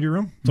in the laundry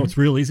room, so it's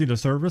real easy to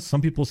service.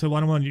 Some people say, well, I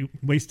don't want you to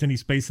waste any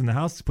space in the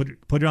house. Put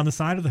it on the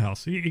side of the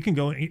house. So you can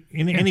go in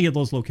any of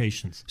those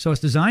locations. So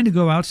it's designed to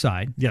go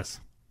outside.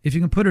 Yes. If you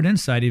can put it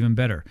inside, even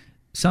better.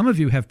 Some of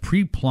you have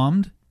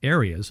pre-plumbed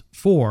areas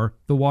for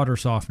the water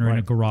softener in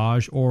a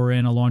garage or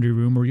in a laundry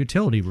room or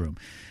utility room.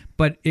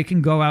 But it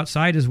can go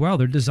outside as well.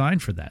 They're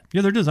designed for that.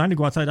 Yeah, they're designed to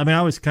go outside. I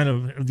always kind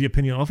of the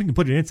opinion, if you can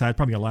put it inside, it's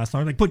probably going to last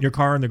longer. Like putting your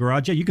car in the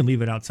garage, you can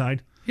leave it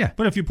outside. Yeah.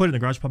 But if you put it in the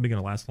garage, it's probably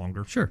going to last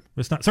longer. Sure.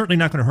 It's certainly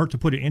not going to hurt to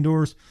put it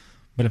indoors.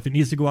 But if it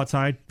needs to go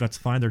outside, that's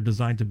fine. They're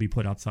designed to be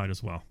put outside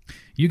as well.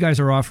 You guys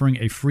are offering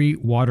a free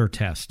water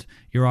test.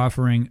 You're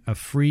offering a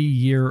free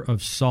year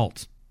of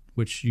salt,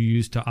 which you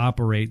use to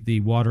operate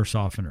the water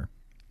softener,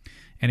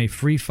 and a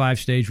free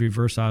 5-stage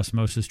reverse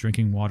osmosis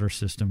drinking water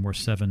system worth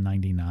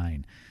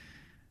 $7.99.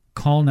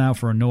 Call now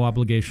for a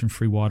no-obligation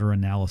free water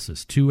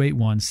analysis,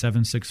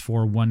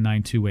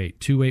 281-764-1928,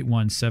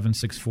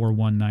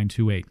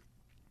 281-764-1928.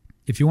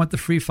 If you want the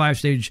free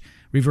 5-stage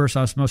reverse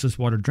osmosis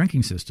water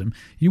drinking system,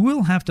 you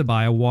will have to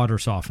buy a water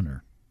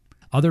softener.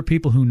 Other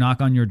people who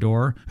knock on your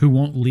door, who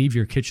won't leave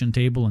your kitchen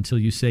table until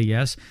you say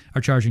yes,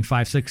 are charging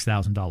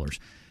 $5,000-$6,000.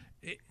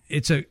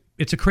 It's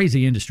a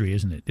crazy industry,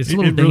 isn't it? It's a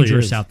little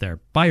dangerous really out there.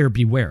 Buyer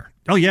beware.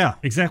 Oh yeah,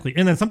 exactly.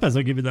 And then sometimes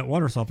they'll give you that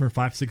water softener,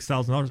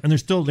 $5,000-$6,000, and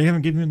they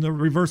haven't given you the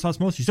reverse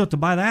osmosis. You still have to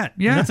buy that.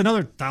 Yeah, and that's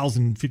another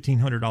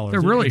 $1,000-$1,500.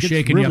 They're really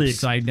shaking you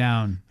upside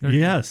down.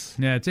 Yes.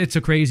 Yeah, it's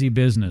a crazy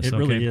business. It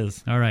really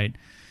is. All right.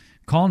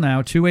 Call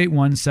now,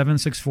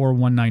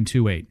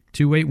 281-764-1928,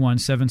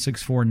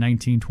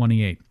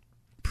 281-764-1928.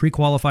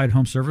 Pre-qualified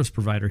home service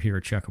provider here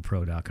at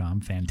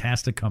CheckaPro.com.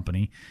 Fantastic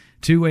company.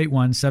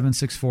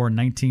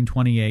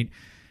 281-764-1928.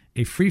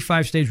 A free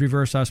 5-stage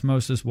reverse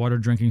osmosis water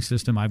drinking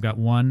system. I've got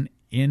one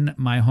in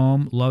my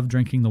home. Love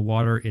drinking the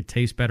water. It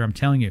tastes better. I'm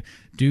telling you,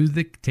 do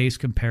the taste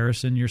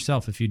comparison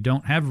yourself. If you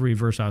don't have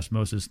reverse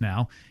osmosis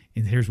now,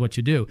 and here's what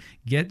you do.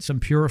 Get some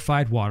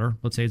purified water.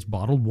 Let's say it's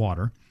bottled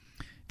water.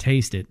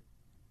 Taste it,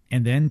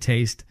 and then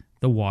taste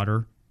the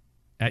water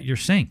at your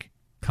sink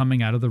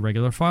coming out of the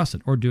regular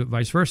faucet, or do it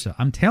vice versa.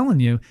 I'm telling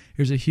you,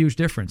 there's a huge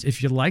difference.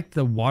 If you like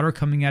the water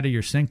coming out of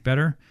your sink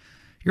better,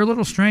 you're a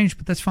little strange,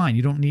 but that's fine.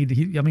 You don't need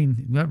to, I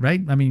mean,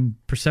 right? I mean,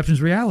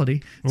 perception's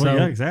reality. Well, so,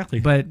 yeah,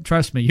 exactly. But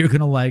trust me, you're going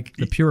to like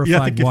the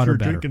purified water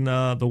better. Drinking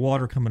the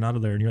water coming out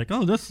of there, and you're like,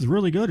 oh, this is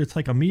really good. It's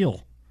like a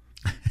meal.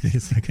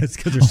 It's because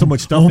there's so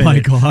much stuff in it. Oh, my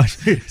gosh.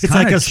 It's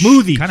like a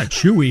smoothie. Kind of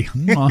chewy.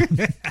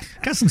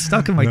 Got some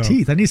stuck in my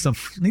teeth. I need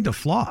to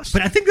floss.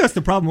 But I think that's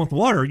the problem with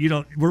water.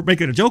 We're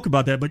making a joke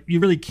about that, but you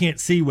really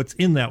can't see what's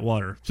in that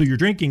water. So you're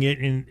drinking it,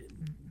 and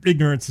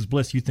ignorance is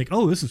bliss. You think,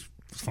 oh, this is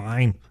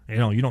fine. You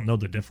don't know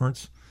the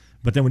difference.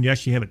 But then when you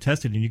actually have it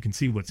tested and you can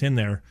see what's in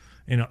there,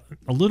 and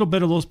a little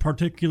bit of those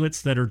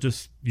particulates that are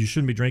just, you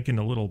shouldn't be drinking,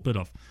 a little bit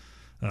of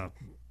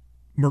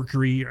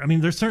mercury. I mean,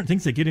 there's certain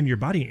things that get into your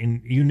body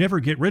and you never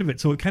get rid of it.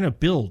 So it kind of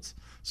builds.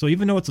 So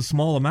even though it's a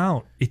small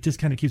amount, it just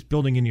kind of keeps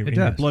building in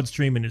your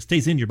bloodstream, and it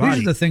stays in your body.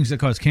 These are the things that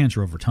cause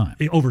cancer over time.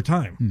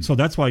 So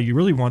that's why you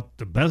really want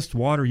the best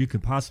water you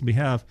could possibly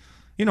have.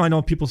 I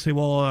know people say,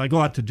 well, I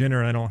go out to dinner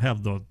and I don't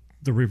have the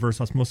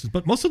reverse osmosis,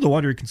 but most of the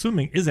water you're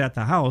consuming is at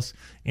the house,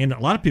 and a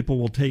lot of people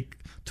will take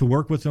to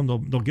work with them.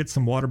 They'll get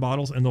some water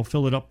bottles and they'll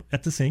fill it up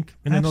at the sink,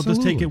 and then they'll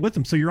just take it with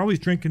them. So you're always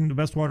drinking the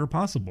best water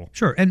possible.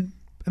 Sure. And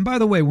by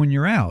the way, when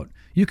you're out,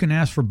 you can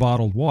ask for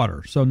bottled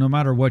water. So no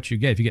matter what you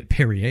get, if you get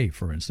Perrier,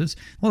 for instance,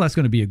 well, that's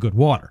going to be a good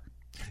water.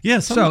 Yeah.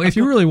 So if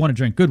you really want to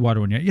drink good water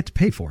when you have to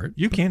pay for it.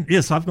 You can.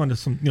 Yes, I've gone to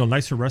some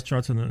nicer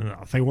restaurants, and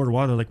if they order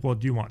water, they're like, well,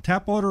 do you want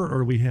tap water, or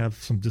do we have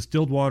some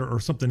distilled water or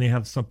something? They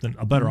have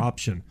a better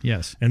option.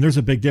 Yes. And there's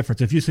a big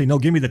difference. If you say, no,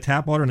 give me the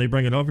tap water, and they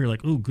bring it over, you're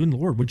like, oh, good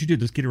Lord, what'd you do?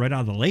 Just get it right out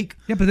of the lake?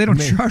 Yeah, but they don't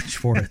charge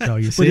for it, though,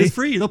 you see. But it's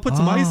free. They'll put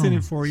some ice in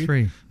it for you. It's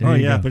free. There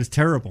you go. But it's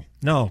terrible.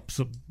 No.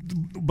 So the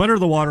better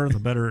the water, the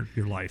better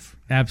your life.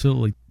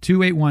 Absolutely.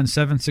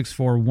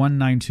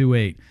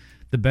 281-764-1928.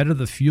 The better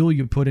the fuel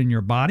you put in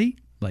your body,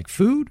 like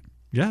food,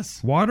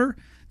 yes, water,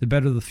 the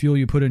better the fuel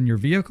you put in your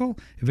vehicle.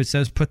 If it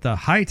says put the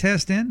high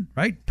test in,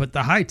 right? Put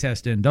the high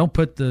test in. Don't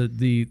put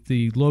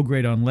the low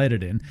grade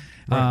unleaded in.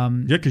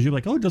 Right. Because you're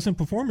like, oh, it doesn't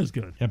perform as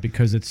good. Yeah,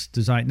 because it's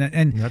designed.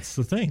 And that's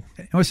the thing.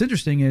 And what's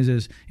interesting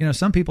is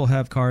some people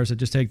have cars that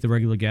just take the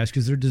regular gas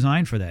because they're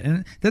designed for that.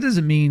 And that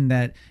doesn't mean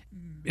that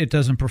it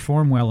doesn't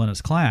perform well in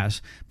its class,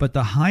 but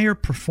the higher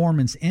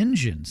performance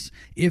engines,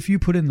 if you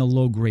put in the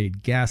low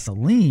grade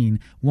gasoline,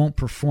 won't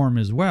perform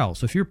as well.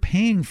 So if you're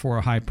paying for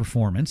a high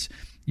performance,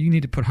 you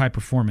need to put high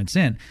performance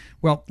in.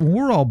 Well, when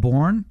we're all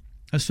born,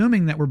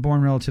 assuming that we're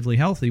born relatively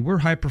healthy, we're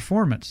high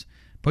performance.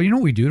 But you know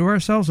what we do to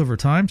ourselves over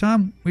time,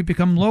 Tom? We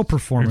become low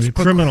performers. It's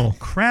criminal.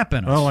 Crap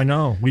in us. Oh, I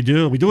know. We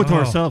do. We do it to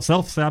ourselves.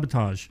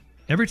 Self-sabotage.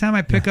 Every time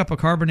I pick up a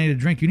carbonated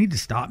drink, you need to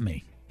stop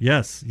me.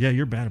 Yes. Yeah,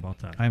 you're bad about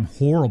that. I'm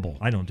horrible.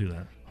 I don't do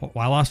that.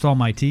 I lost all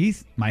my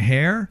teeth, my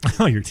hair.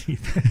 Oh, your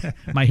teeth.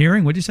 My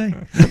hearing. What'd you say?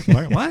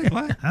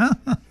 What? Huh?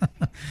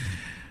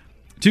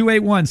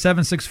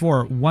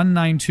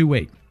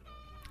 281-764-1928.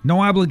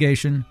 No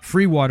obligation,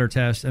 free water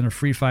test, and a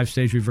free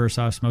 5-stage reverse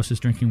osmosis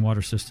drinking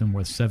water system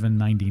worth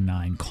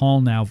 $7.99. Call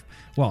now.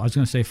 Well, I was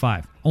going to say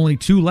 5. Only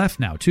 2 left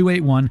now.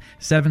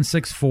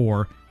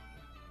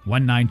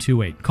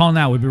 281-764-1928. Call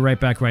now. We'll be right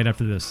back right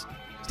after this.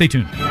 Stay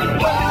tuned.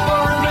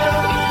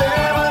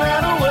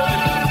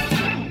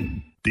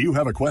 Do you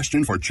have a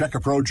question for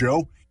Checkapro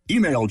Joe?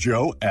 Email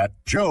Joe at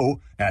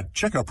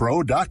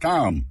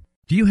checkapro.com.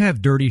 Do you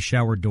have dirty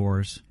shower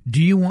doors?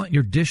 Do you want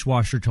your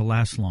dishwasher to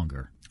last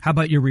longer? How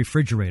about your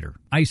refrigerator,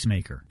 ice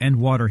maker, and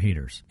water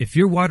heaters? If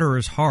your water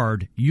is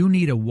hard, you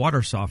need a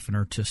water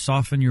softener to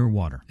soften your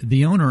water.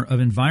 The owner of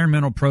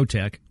Environmental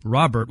ProTech,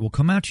 Robert, will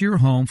come out to your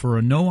home for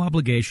a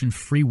no-obligation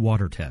free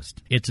water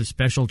test. It's a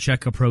special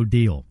Checkapro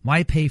deal.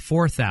 Why pay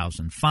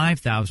 $4,000,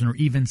 $5,000, or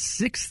even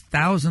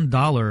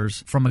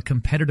 $6,000 from a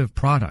competitive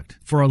product?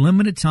 For a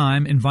limited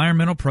time,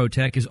 Environmental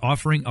ProTech is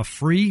offering a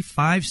free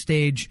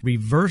 5-stage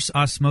reverse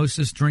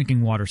osmosis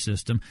drinking water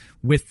system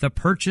with the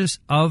purchase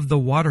of the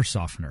water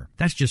softener.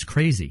 That's just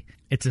crazy.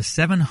 It's a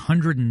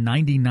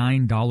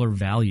 $799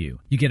 value.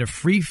 You get a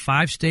free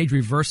 5-stage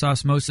reverse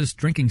osmosis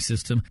drinking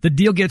system. The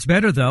deal gets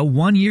better, though.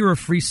 1 year of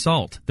free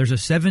salt. There's a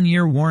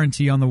 7-year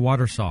warranty on the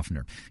water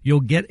softener.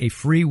 You'll get a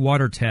free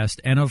water test.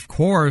 And, of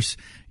course,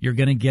 you're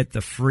going to get the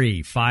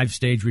free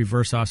 5-stage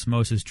reverse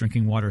osmosis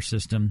drinking water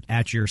system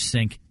at your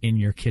sink in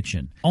your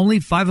kitchen. Only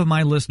 5 of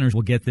my listeners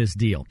will get this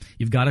deal.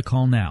 You've got to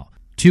call now.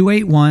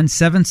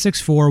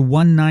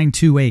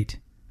 281-764-1928.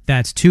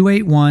 That's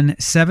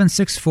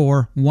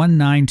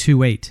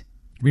 281-764-1928.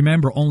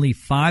 Remember, only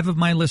 5 of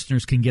my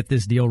listeners can get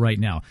this deal right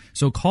now.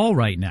 So call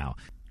right now.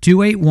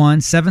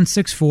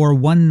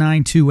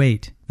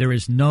 281-764-1928. There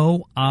is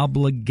no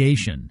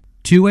obligation.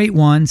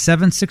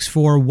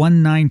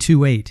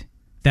 281-764-1928.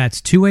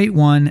 That's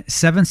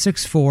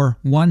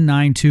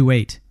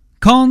 281-764-1928.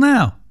 Call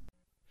now.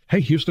 Hey,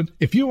 Houston,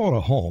 if you own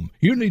a home,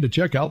 you need to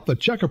check out the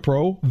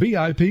Check-A-Pro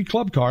VIP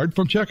Club Card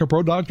from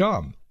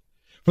CheckAPro.com.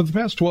 For the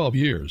past 12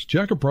 years,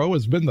 Check-A-Pro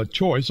has been the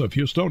choice of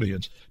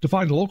Houstonians to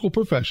find local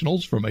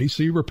professionals from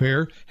AC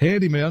repair,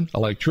 handymen,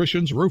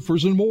 electricians,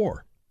 roofers, and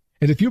more.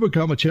 And if you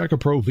become a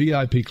Check-A-Pro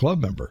VIP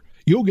Club member,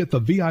 you'll get the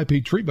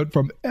VIP treatment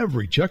from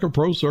every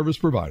Check-A-Pro service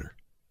provider.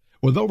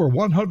 With over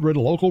 100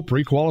 local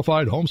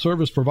pre-qualified home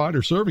service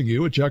providers serving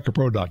you at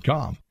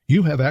CheckAPro.com,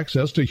 you have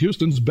access to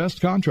Houston's best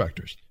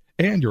contractors,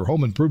 and your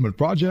home improvement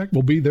project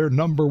will be their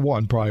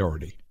 #1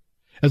 priority.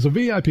 As a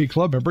VIP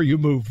club member, you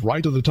move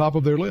right to the top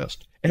of their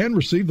list and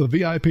receive the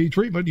VIP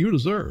treatment you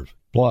deserve.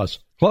 Plus,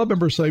 club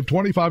members save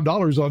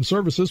 $25 on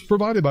services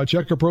provided by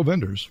Check-A-Pro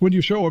vendors when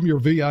you show them your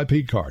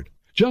VIP card.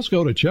 Just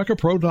go to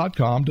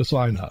CheckAPro.com to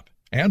sign up.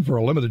 And for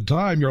a limited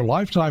time, your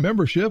lifetime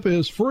membership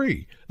is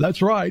free.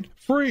 That's right,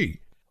 free.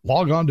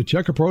 Log on to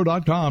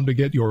CheckAPro.com to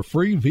get your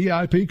free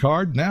VIP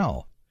card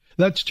now.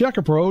 That's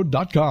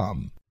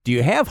CheckAPro.com. Do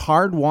you have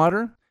hard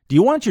water? Do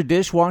you want your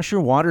dishwasher,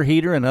 water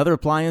heater, and other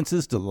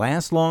appliances to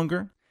last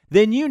longer?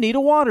 Then you need a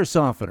water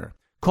softener.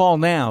 Call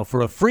now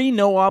for a free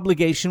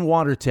no-obligation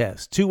water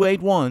test,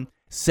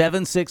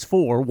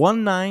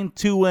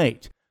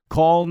 281-764-1928.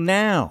 Call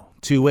now,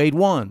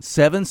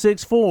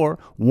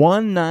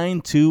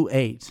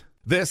 281-764-1928.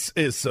 This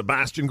is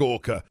Sebastian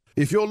Gorka.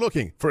 If you're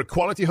looking for a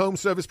quality home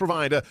service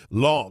provider,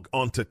 log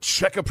on to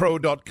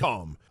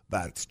checkapro.com.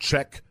 That's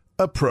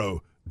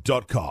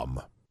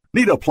checkapro.com.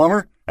 Need a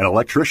plumber? An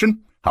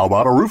electrician? How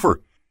about a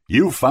roofer?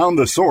 You found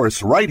the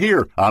source right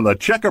here on the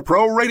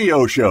Check-A-Pro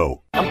Radio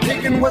Show. I'm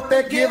taking what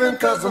they're giving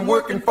because I'm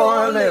working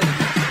for a living.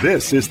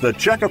 This is the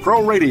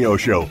Check-A-Pro Radio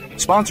Show,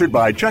 sponsored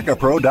by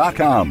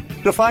CheckAPro.com.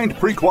 To find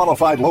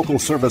pre-qualified local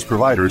service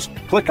providers,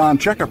 click on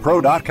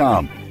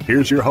CheckAPro.com.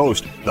 Here's your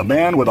host, the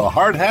man with a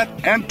hard hat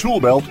and tool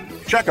belt,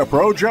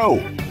 Check-A-Pro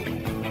Joe.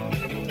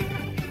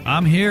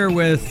 I'm here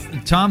with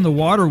Tom the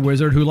Water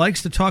Wizard, who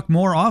likes to talk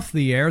more off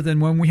the air than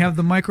when we have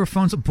the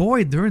microphones.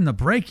 Boy, during the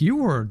break, you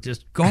were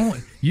just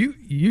going. You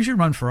should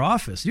run for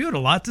office. You had a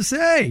lot lot to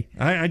say.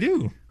 I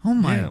do. Oh,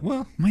 my. Yeah,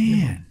 well,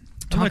 man.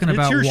 Talking it's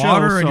about your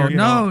water. show,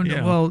 and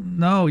so,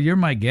 no, you're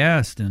my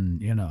guest,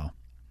 and,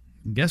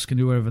 guests can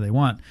do whatever they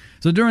want.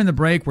 So during the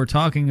break, we're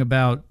talking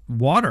about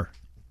water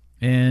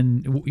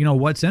and,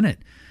 what's in it.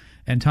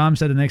 And Tom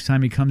said the next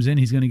time he comes in,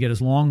 he's going to get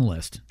his long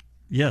list.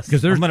 Yes,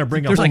 because I'm going to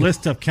bring a whole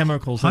list of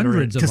chemicals.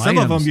 Hundreds of items. Because some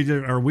of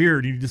them are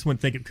weird. You just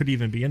wouldn't think it could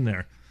even be in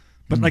there.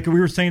 But like we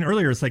were saying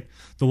earlier, it's like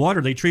the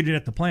water, they treat it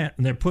at the plant,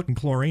 and they're putting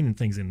chlorine and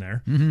things in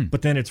there. Mm-hmm.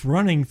 But then it's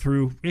running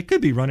through, it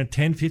could be running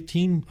 10,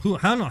 15, I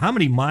don't know how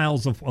many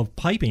miles of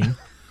piping.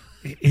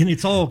 And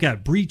it's all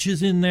got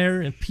breaches in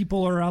there, and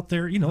people are out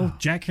there,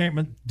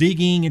 jackhammering,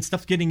 digging, and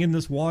stuff getting in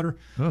this water.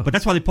 Oh. But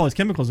that's why they put all these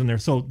chemicals in there,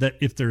 so that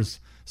if there's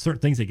certain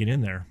things that get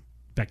in there,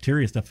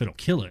 bacteria stuff, it'll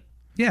kill it.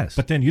 Yes.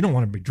 But then you don't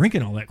want to be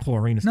drinking all that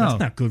chlorine. That's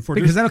not good for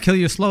you. Because that'll kill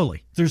you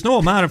slowly. There's no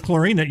amount of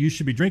chlorine that you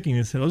should be drinking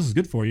and say, this is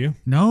good for you.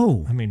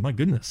 No. I mean, my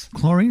goodness.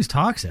 Chlorine's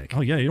toxic.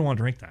 Oh, yeah, you don't want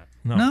to drink that.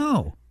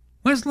 No.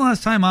 When's the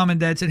last time Mom and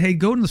Dad said, hey,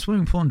 go to the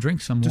swimming pool and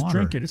drink some water? Just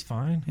drink it. It's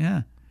fine.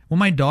 Yeah. Well,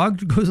 my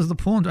dog goes to the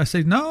pool, and I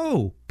say,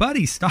 no,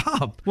 buddy,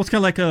 stop. Well, it's kind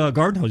of like a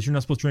garden hose. You're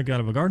not supposed to drink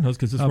out of a garden hose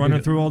because it's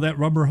running through all that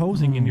rubber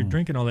hosing and you're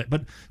drinking all that.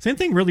 But same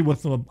thing really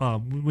with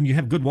when you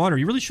have good water.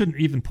 You really shouldn't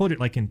even put it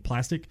like in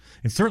plastic,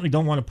 and certainly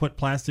don't want to put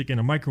plastic in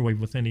a microwave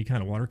with any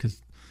kind of water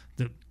because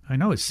I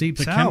know it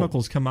seeps out. The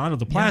chemicals come out of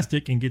the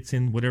plastic and gets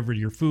in whatever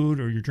your food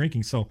or you're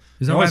drinking. So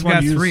is that why I've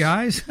got three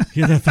eyes?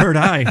 Yeah, the third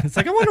eye. It's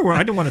like I wonder where.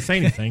 I don't want to say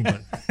anything,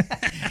 but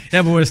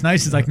yeah. But what's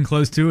nice is I can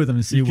close two of them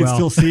and see you can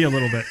still see a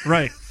little bit,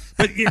 right?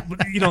 But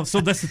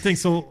so that's the thing.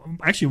 So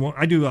actually,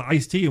 I do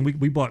iced tea, and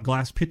we bought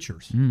glass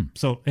pitchers.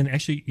 So and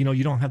actually,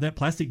 you don't have that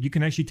plastic. You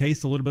can actually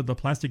taste a little bit of the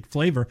plastic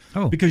flavor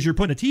because you're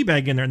putting a tea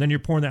bag in there, and then you're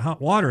pouring that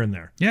hot water in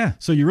there. Yeah.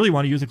 So you really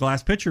want to use a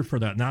glass pitcher for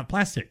that, not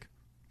plastic.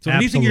 So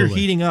anything you're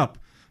heating up,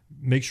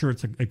 make sure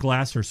it's a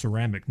glass or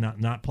ceramic,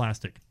 not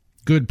plastic.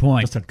 Good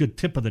point. That's a good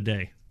tip of the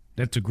day.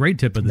 That's a great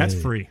tip of the day.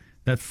 That's free.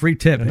 That free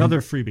tip. Another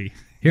freebie.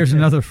 Here's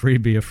another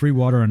freebie, a free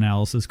water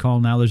analysis.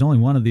 Call now. There's only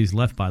one of these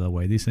left, by the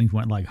way. These things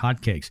went like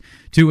hotcakes.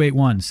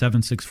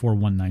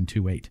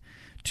 281-764-1928.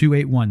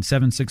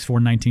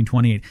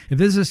 281-764-1928. If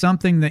this is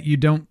something that you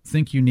don't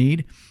think you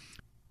need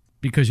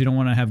because you don't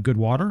want to have good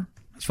water,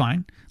 that's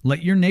fine.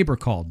 Let your neighbor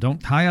call.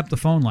 Don't tie up the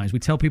phone lines. We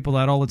tell people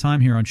that all the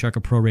time here on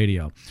Check-A-Pro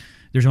Radio.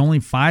 There's only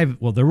 5.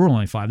 Well, there were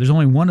only 5. There's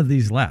only one of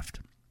these left.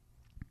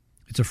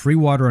 It's a free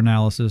water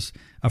analysis,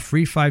 a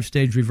free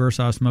 5-stage reverse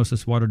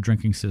osmosis water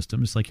drinking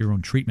system. It's like your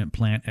own treatment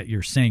plant at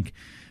your sink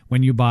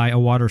when you buy a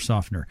water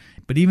softener.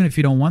 But even if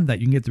you don't want that,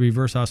 you can get the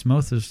reverse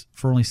osmosis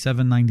for only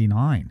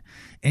 $7.99.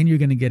 And you're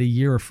going to get a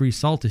year of free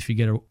salt if you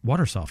get a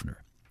water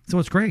softener. So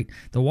it's great.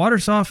 The water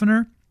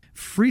softener,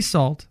 free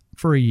salt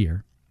for a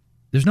year.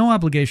 There's no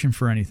obligation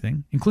for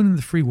anything, including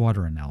the free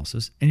water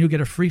analysis. And you'll get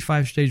a free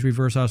 5-stage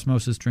reverse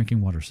osmosis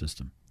drinking water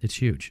system.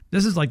 It's huge.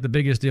 This is like the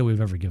biggest deal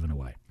we've ever given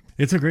away.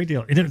 It's a great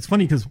deal. And it's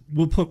funny because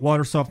we'll put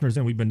water softeners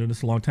in. We've been doing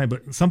this a long time,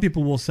 but some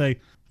people will say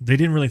they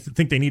didn't really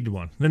think they needed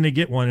one. Then they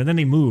get one, and then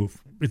they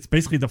move. It's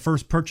basically the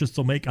first purchase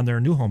they'll make on their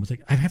new home. It's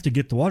like, I have to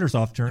get the water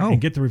softener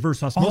and get the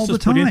reverse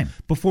osmosis put in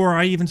before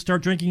I even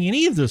start drinking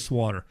any of this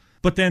water.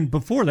 But then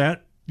before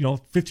that,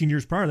 15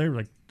 years prior, they were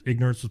like,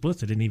 ignorance was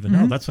bliss. They didn't even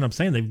know. That's what I'm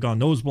saying. They've gone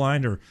nose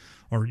blind or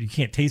you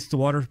can't taste the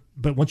water.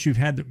 But once you've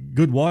had the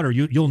good water,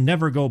 you'll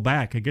never go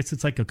back. I guess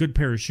it's like a good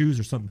pair of shoes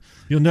or something.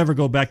 You'll never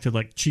go back to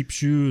like cheap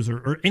shoes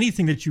or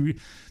anything that you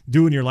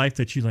do in your life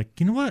that you like,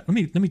 you know what?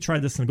 Let me try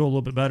this and go a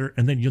little bit better.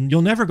 And then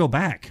you'll never go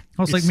back.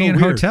 Well, it's like me in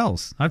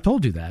hotels. I've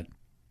told you that.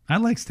 I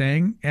like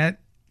staying at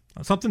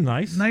something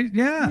nice.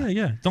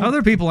 Yeah.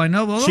 Other people I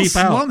know, well, cheap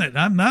out. It.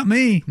 I'm not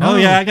me. No. Oh,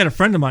 yeah. I got a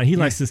friend of mine. He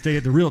likes to stay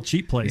at the real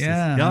cheap places.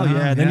 Yeah. Oh,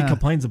 yeah. And then he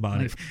complains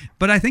about it.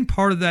 But I think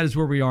part of that is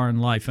where we are in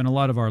life. And a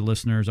lot of our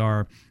listeners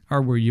are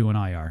where you and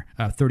I are,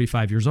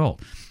 35 years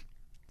old.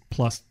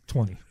 Plus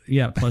 20.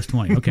 Yeah, plus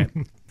 20. Okay.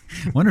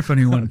 Wonder if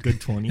anyone good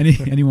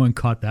 20. anyone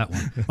caught that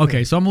one.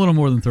 Okay, so I'm a little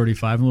more than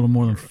 35, I'm a little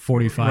more than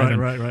 45.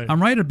 Right.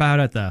 I'm right about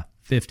at the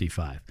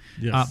 55.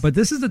 Yes. But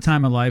this is the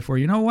time of life where,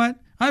 you know what?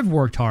 I've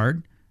worked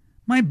hard.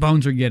 My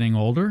bones are getting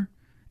older,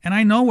 and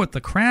I know what the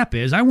crap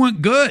is. I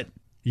want good.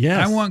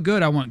 Yes. I want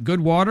good. I want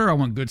good water. I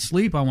want good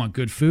sleep. I want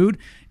good food.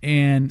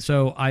 And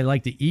so I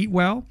like to eat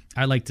well.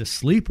 I like to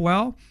sleep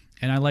well.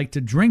 And I like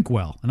to drink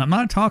well. And I'm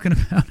not talking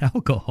about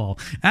alcohol.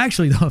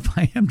 Actually, though, if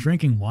I am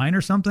drinking wine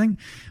or something,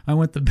 I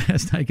want the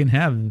best I can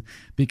have,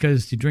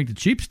 because you drink the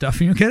cheap stuff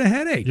and you'll get a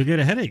headache. You'll get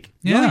a headache.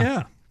 Yeah. Oh,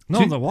 yeah.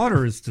 No, the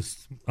water is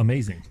just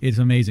amazing. It's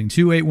amazing.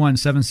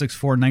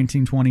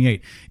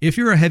 281-764-1928. If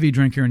you're a heavy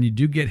drinker and you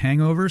do get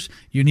hangovers,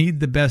 you need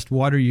the best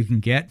water you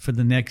can get for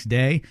the next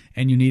day,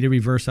 and you need a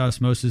reverse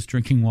osmosis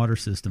drinking water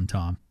system,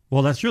 Tom.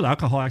 Well, that's true.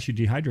 Alcohol actually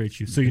dehydrates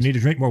you, so you need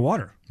to drink more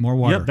water. More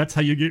water. Yep, that's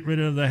how you get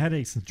rid of the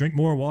headaches. Drink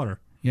more water.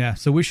 Yeah,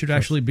 so we should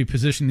actually be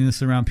positioning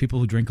this around people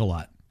who drink a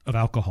lot of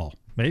alcohol.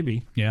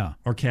 Maybe. Yeah.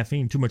 Or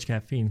caffeine, too much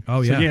caffeine.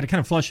 Oh, yeah. So you got to kind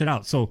of flush it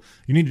out. So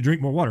you need to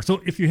drink more water.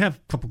 So if you have a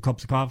couple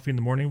cups of coffee in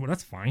the morning, well,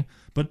 that's fine.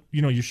 But,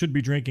 you should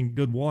be drinking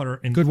good water.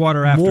 And good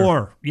water after.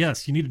 More.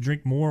 Yes, you need to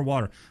drink more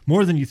water.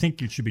 More than you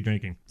think you should be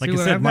drinking. Like I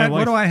said, my wife.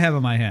 What do I have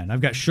in my hand? I've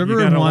got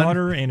sugar and one.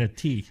 water and a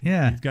tea.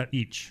 Yeah. You've got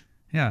each.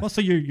 Yeah. Well, so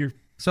you're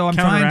So I'm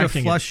trying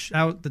to flush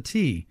out the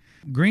tea.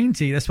 Green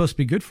tea, that's supposed to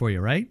be good for you,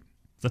 right?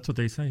 That's what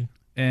they say.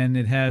 And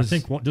it has... I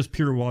think just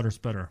pure water's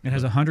better. It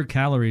has 100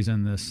 calories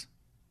in this.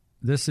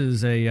 This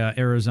is a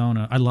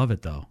Arizona. I love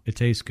it, though. It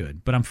tastes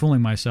good. But I'm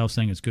fooling myself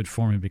saying it's good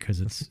for me because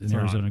it's an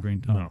Arizona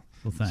green tea. No.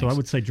 Well, thanks. So I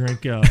would say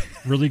drink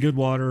really good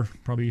water,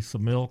 probably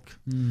some milk,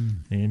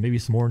 and maybe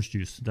some orange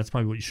juice. That's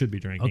probably what you should be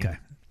drinking. Okay.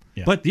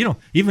 Yeah. But,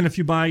 even if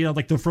you buy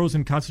like the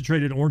frozen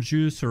concentrated orange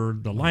juice or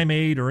the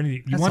limeade or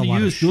anything, you want to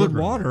use good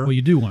water. Well,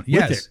 you do want,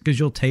 yes, because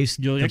you'll taste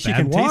the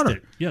bad water. Taste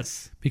it.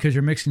 Yes. Because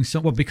you're mixing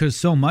because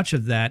so much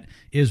of that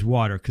is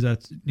water. Because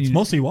it's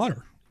mostly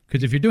water.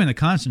 Because if you're doing the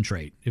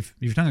concentrate, if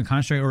you're talking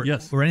concentrate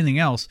or anything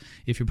else,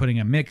 if you're putting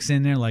a mix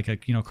in there, like a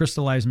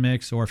crystallized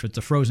mix, or if it's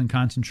a frozen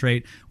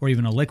concentrate or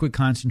even a liquid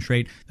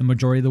concentrate, the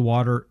majority of the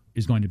water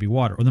is going to be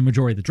water, or the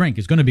majority of the drink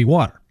is going to be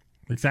water.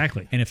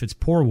 Exactly. And if it's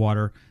poor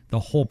water, the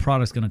whole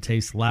product's going to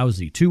taste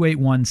lousy.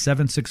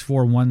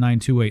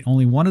 281-764-1928.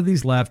 Only one of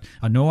these left.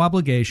 A no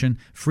obligation,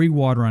 free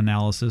water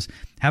analysis.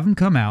 Have them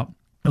come out.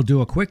 They'll do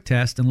a quick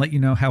test and let you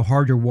know how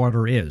hard your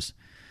water is.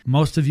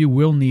 Most of you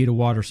will need a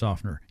water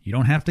softener. You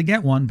don't have to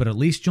get one, but at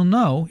least you'll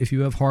know if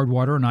you have hard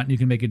water or not, and you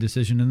can make a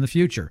decision in the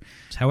future.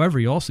 However,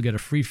 you also get a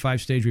free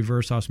 5-stage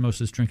reverse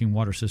osmosis drinking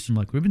water system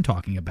like we've been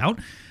talking about,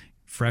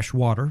 fresh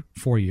water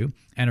for you,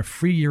 and a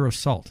free year of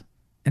salt.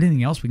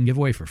 Anything else we can give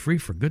away for free,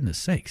 for goodness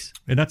sakes.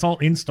 And that's all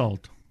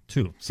installed,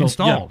 too. So,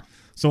 installed. Yeah.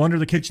 So under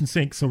the kitchen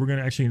sink, so we're going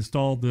to actually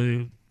install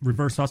the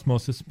reverse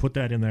osmosis, put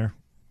that in there,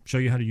 show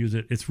you how to use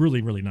it. It's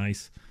really, really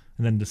nice.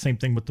 And then the same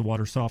thing with the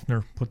water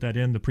softener. Put that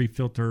in, the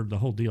pre-filter, the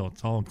whole deal.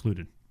 It's all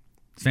included.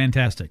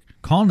 Fantastic.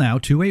 Call now,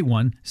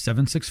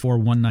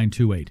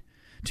 281-764-1928.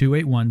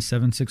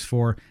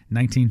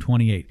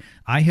 281-764-1928.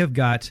 I have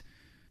got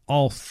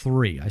all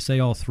three. I say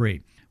all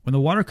three. When the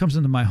water comes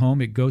into my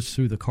home, it goes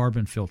through the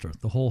carbon filter,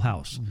 the whole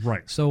house.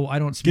 Right. So I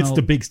don't smell... Gets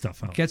the big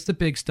stuff out. Gets the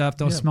big stuff.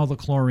 Don't smell the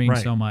chlorine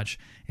so much.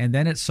 And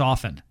then it's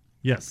softened.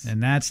 Yes.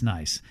 And that's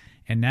nice.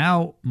 And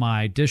now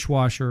my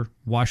dishwasher,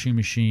 washing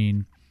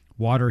machine,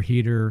 water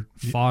heater,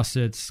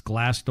 faucets,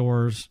 glass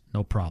doors,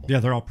 no problem. Yeah,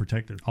 they're all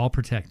protected. All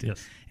protected.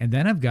 Yes. And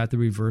then I've got the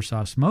reverse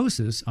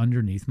osmosis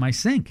underneath my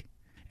sink.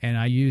 And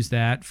I use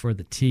that for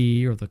the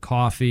tea or the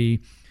coffee,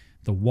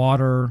 the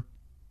water.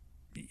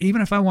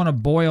 Even if I want to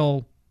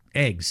boil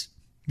eggs,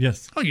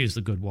 yes, I'll use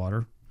the good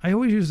water. I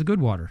always use the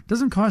good water. It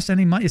doesn't cost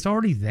any money. It's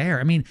already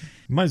there. I mean,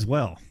 might as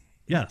well.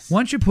 Yes.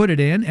 Once you put it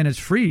in, and it's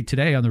free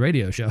today on the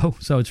radio show,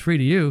 so it's free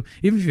to you.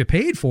 Even if you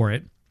paid for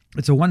it,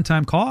 it's a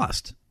one-time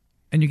cost.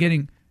 And you're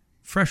getting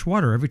fresh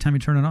water every time you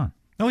turn it on.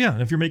 Oh, yeah.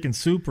 And if you're making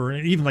soup, or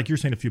even like you're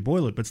saying, if you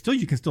boil it, but still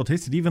you can still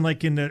taste it. Even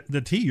like in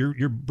the tea,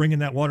 you're bringing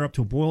that water up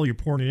to a boil, you're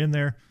pouring it in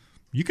there.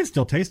 You can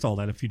still taste all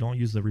that if you don't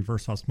use the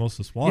reverse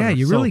osmosis water. Yeah,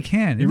 you really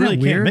can. Isn't It really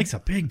that can. weird? It makes a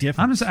big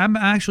difference. I'm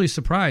actually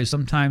surprised.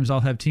 Sometimes I'll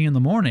have tea in the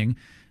morning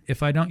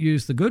if I don't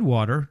use the good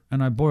water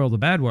and I boil the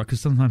bad water,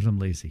 because sometimes I'm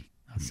lazy.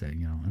 I'll say,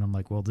 and I'm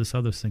like, well, this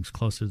other sink's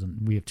closer than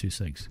we have 2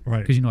 sinks.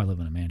 Right. Because I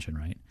live in a mansion,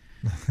 right?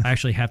 I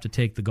actually have to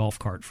take the golf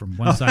cart from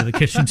one side of the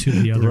kitchen to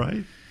the other.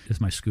 Right. It's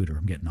my scooter.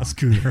 I'm getting on. A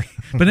scooter.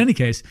 But in any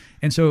case,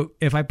 and so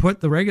if I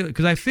put the regular,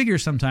 because I figure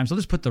sometimes I'll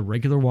just put the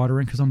regular water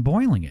in because I'm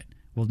boiling it.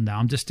 Well, now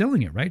I'm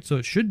distilling it, right? So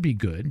it should be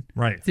good.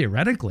 Right.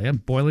 Theoretically, I'm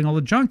boiling all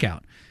the junk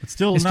out. It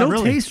still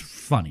really tastes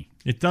funny.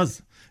 It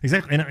does.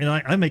 Exactly. And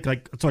I make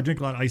so I drink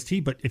a lot of iced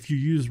tea, but if you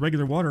use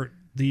regular water,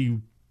 the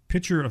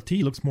pitcher of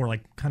tea looks more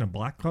like kind of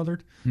black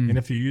colored. And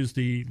if you use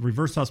the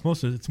reverse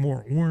osmosis, it's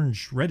more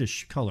orange,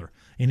 reddish color.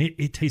 And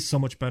it tastes so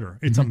much better.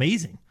 It's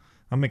amazing.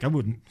 I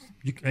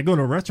go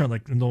to a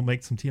restaurant and they'll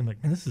make some tea. I'm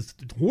like, man, this is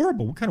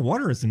horrible. What kind of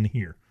water is in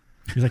here?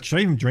 He's like, should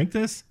I even drink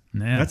this?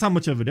 Yeah. That's how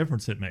much of a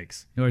difference it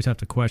makes. You always have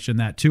to question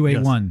that.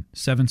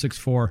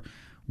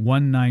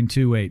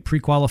 281-764-1928.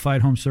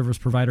 Pre-qualified home service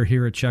provider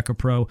here at Check A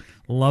Pro.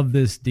 Love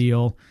this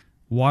deal.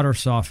 Water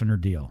softener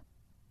deal.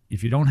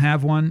 If you don't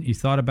have one, you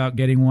thought about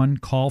getting one,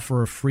 call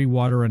for a free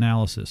water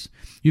analysis.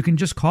 You can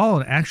just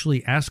call and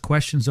actually ask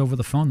questions over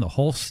the phone. The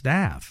whole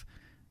staff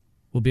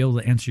will be able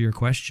to answer your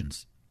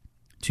questions.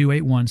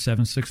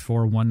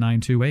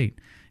 281-764-1928.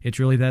 It's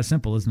really that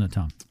simple, isn't it,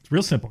 Tom? It's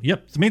real simple.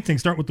 Yep. The main thing,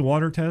 start with the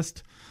water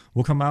test.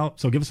 We'll come out.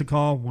 So give us a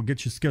call. We'll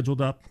get you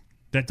scheduled up.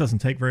 That doesn't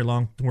take very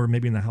long. We're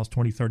maybe in the house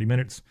 20, 30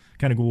 minutes.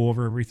 Kind of go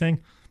over everything.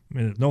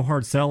 No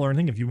hard sell or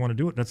anything. If you want to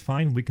do it, that's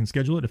fine. We can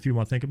schedule it. If you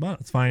want to think about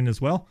it, it's fine as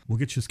well. We'll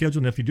get you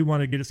scheduled. And if you do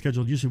want to get it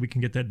scheduled, usually we can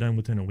get that done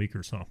within a week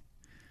or so.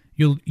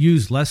 You'll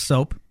use less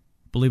soap,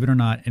 believe it or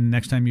not. And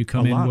next time you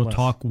come in, we'll less.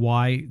 talk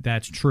why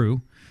that's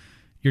true.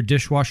 Your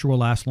dishwasher will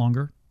last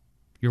longer.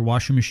 Your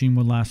washing machine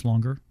will last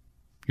longer.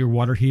 Your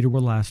water heater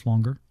will last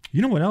longer.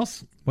 You know what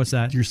else? What's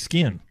that? Your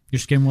skin. Your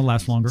skin will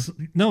last longer.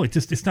 No,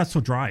 it's not so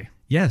dry.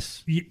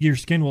 Yes. Your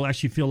skin will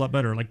actually feel a lot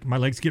better. Like my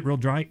legs get real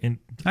dry. And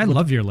I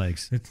love your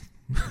legs.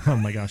 Oh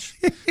my gosh.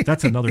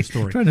 That's another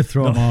story. Trying to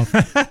throw them off.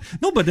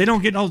 No, but they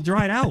don't get all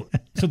dried out.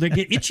 So they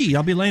get itchy.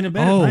 I'll be laying in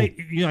bed at night.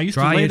 I used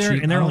to lay there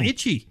and they're all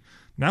itchy.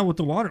 Now with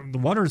the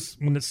water's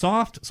when it's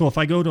soft. So if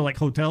I go to like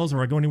hotels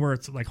or I go anywhere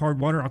it's like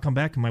hard water, I'll come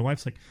back and my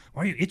wife's like,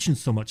 "Why are you itching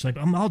so much?" Like,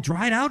 I'm all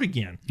dried out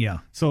again. Yeah.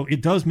 So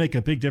it does make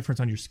a big difference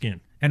on your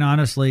skin. And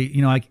honestly,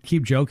 I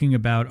keep joking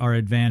about our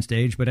advanced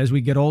age, but as we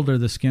get older,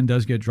 the skin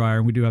does get drier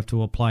and we do have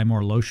to apply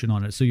more lotion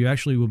on it. So you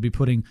actually will be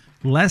putting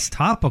less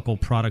topical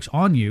products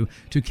on you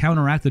to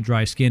counteract the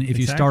dry skin if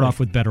you start off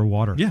with better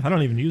water. Yeah, I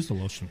don't even use the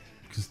lotion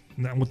because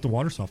with the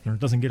water softener, it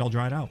doesn't get all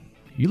dried out.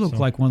 You look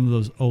like one of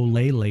those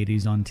Olay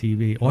ladies on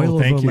TV. Oil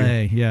thank of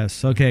Olay. you.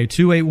 Yes. Okay,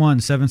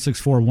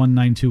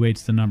 281-764-1928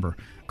 is the number.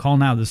 Call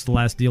now. This is the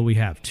last deal we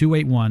have.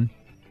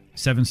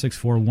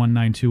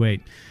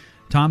 281-764-1928.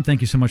 Tom,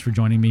 thank you so much for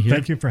joining me here.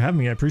 Thank you for having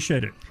me. I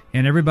appreciate it.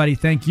 And everybody,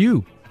 thank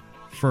you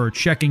for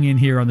checking in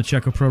here on the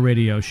Check A Pro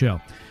Radio Show.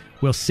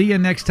 We'll see you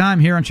next time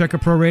here on Check A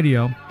Pro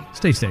Radio.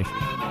 Stay safe.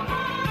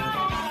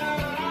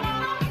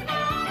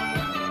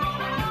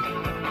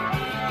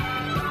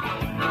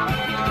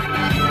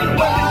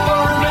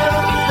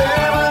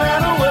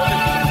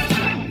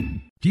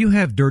 Do you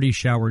have dirty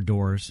shower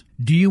doors?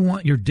 Do you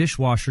want your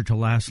dishwasher to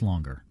last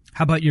longer?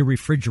 How about your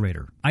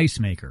refrigerator, ice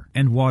maker,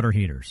 and water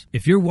heaters?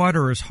 If your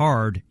water is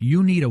hard,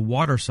 you need a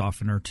water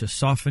softener to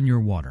soften your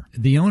water.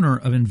 The owner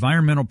of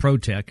Environmental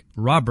ProTech,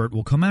 Robert,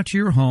 will come out to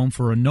your home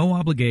for a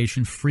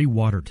no-obligation free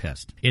water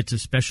test. It's a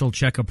special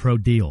Check A Pro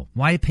deal.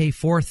 Why pay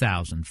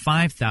 $4,000,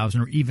 $5,000,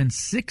 or even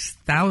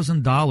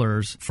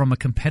 $6,000 from a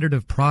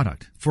competitive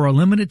product? For a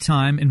limited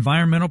time,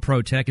 Environmental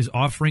ProTech is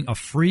offering a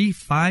free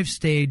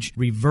 5-stage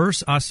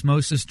reverse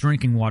osmosis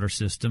drinking water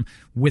system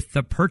with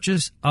the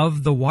purchase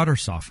of the water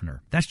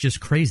softener. That's just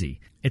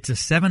crazy. It's a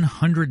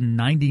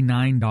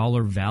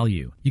 $799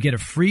 value. You get a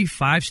free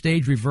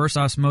 5-stage reverse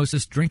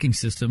osmosis drinking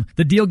system.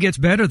 The deal gets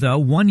better, though.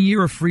 1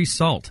 year of free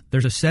salt.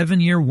 There's a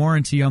 7-year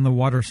warranty on the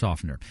water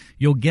softener.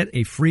 You'll get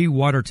a free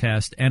water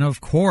test, and of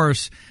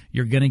course,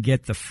 you're going to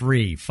get the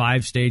free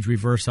 5-stage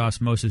reverse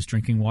osmosis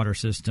drinking water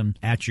system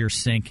at your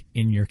sink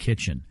in your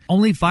kitchen.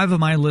 Only 5 of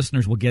my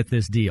listeners will get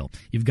this deal.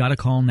 You've got to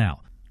call now.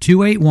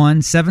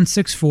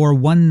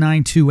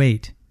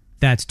 281-764-1928.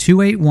 That's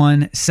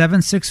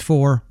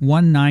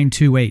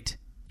 281-764-1928.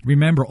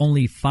 Remember,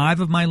 only 5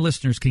 of my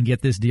listeners can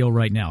get this deal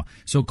right now.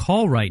 So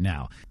call right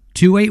now.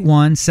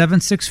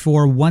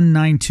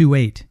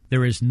 281-764-1928.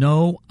 There is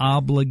no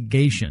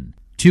obligation.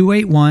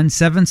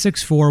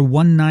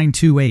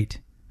 281-764-1928.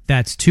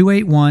 That's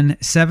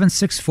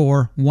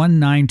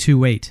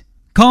 281-764-1928.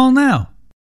 Call now.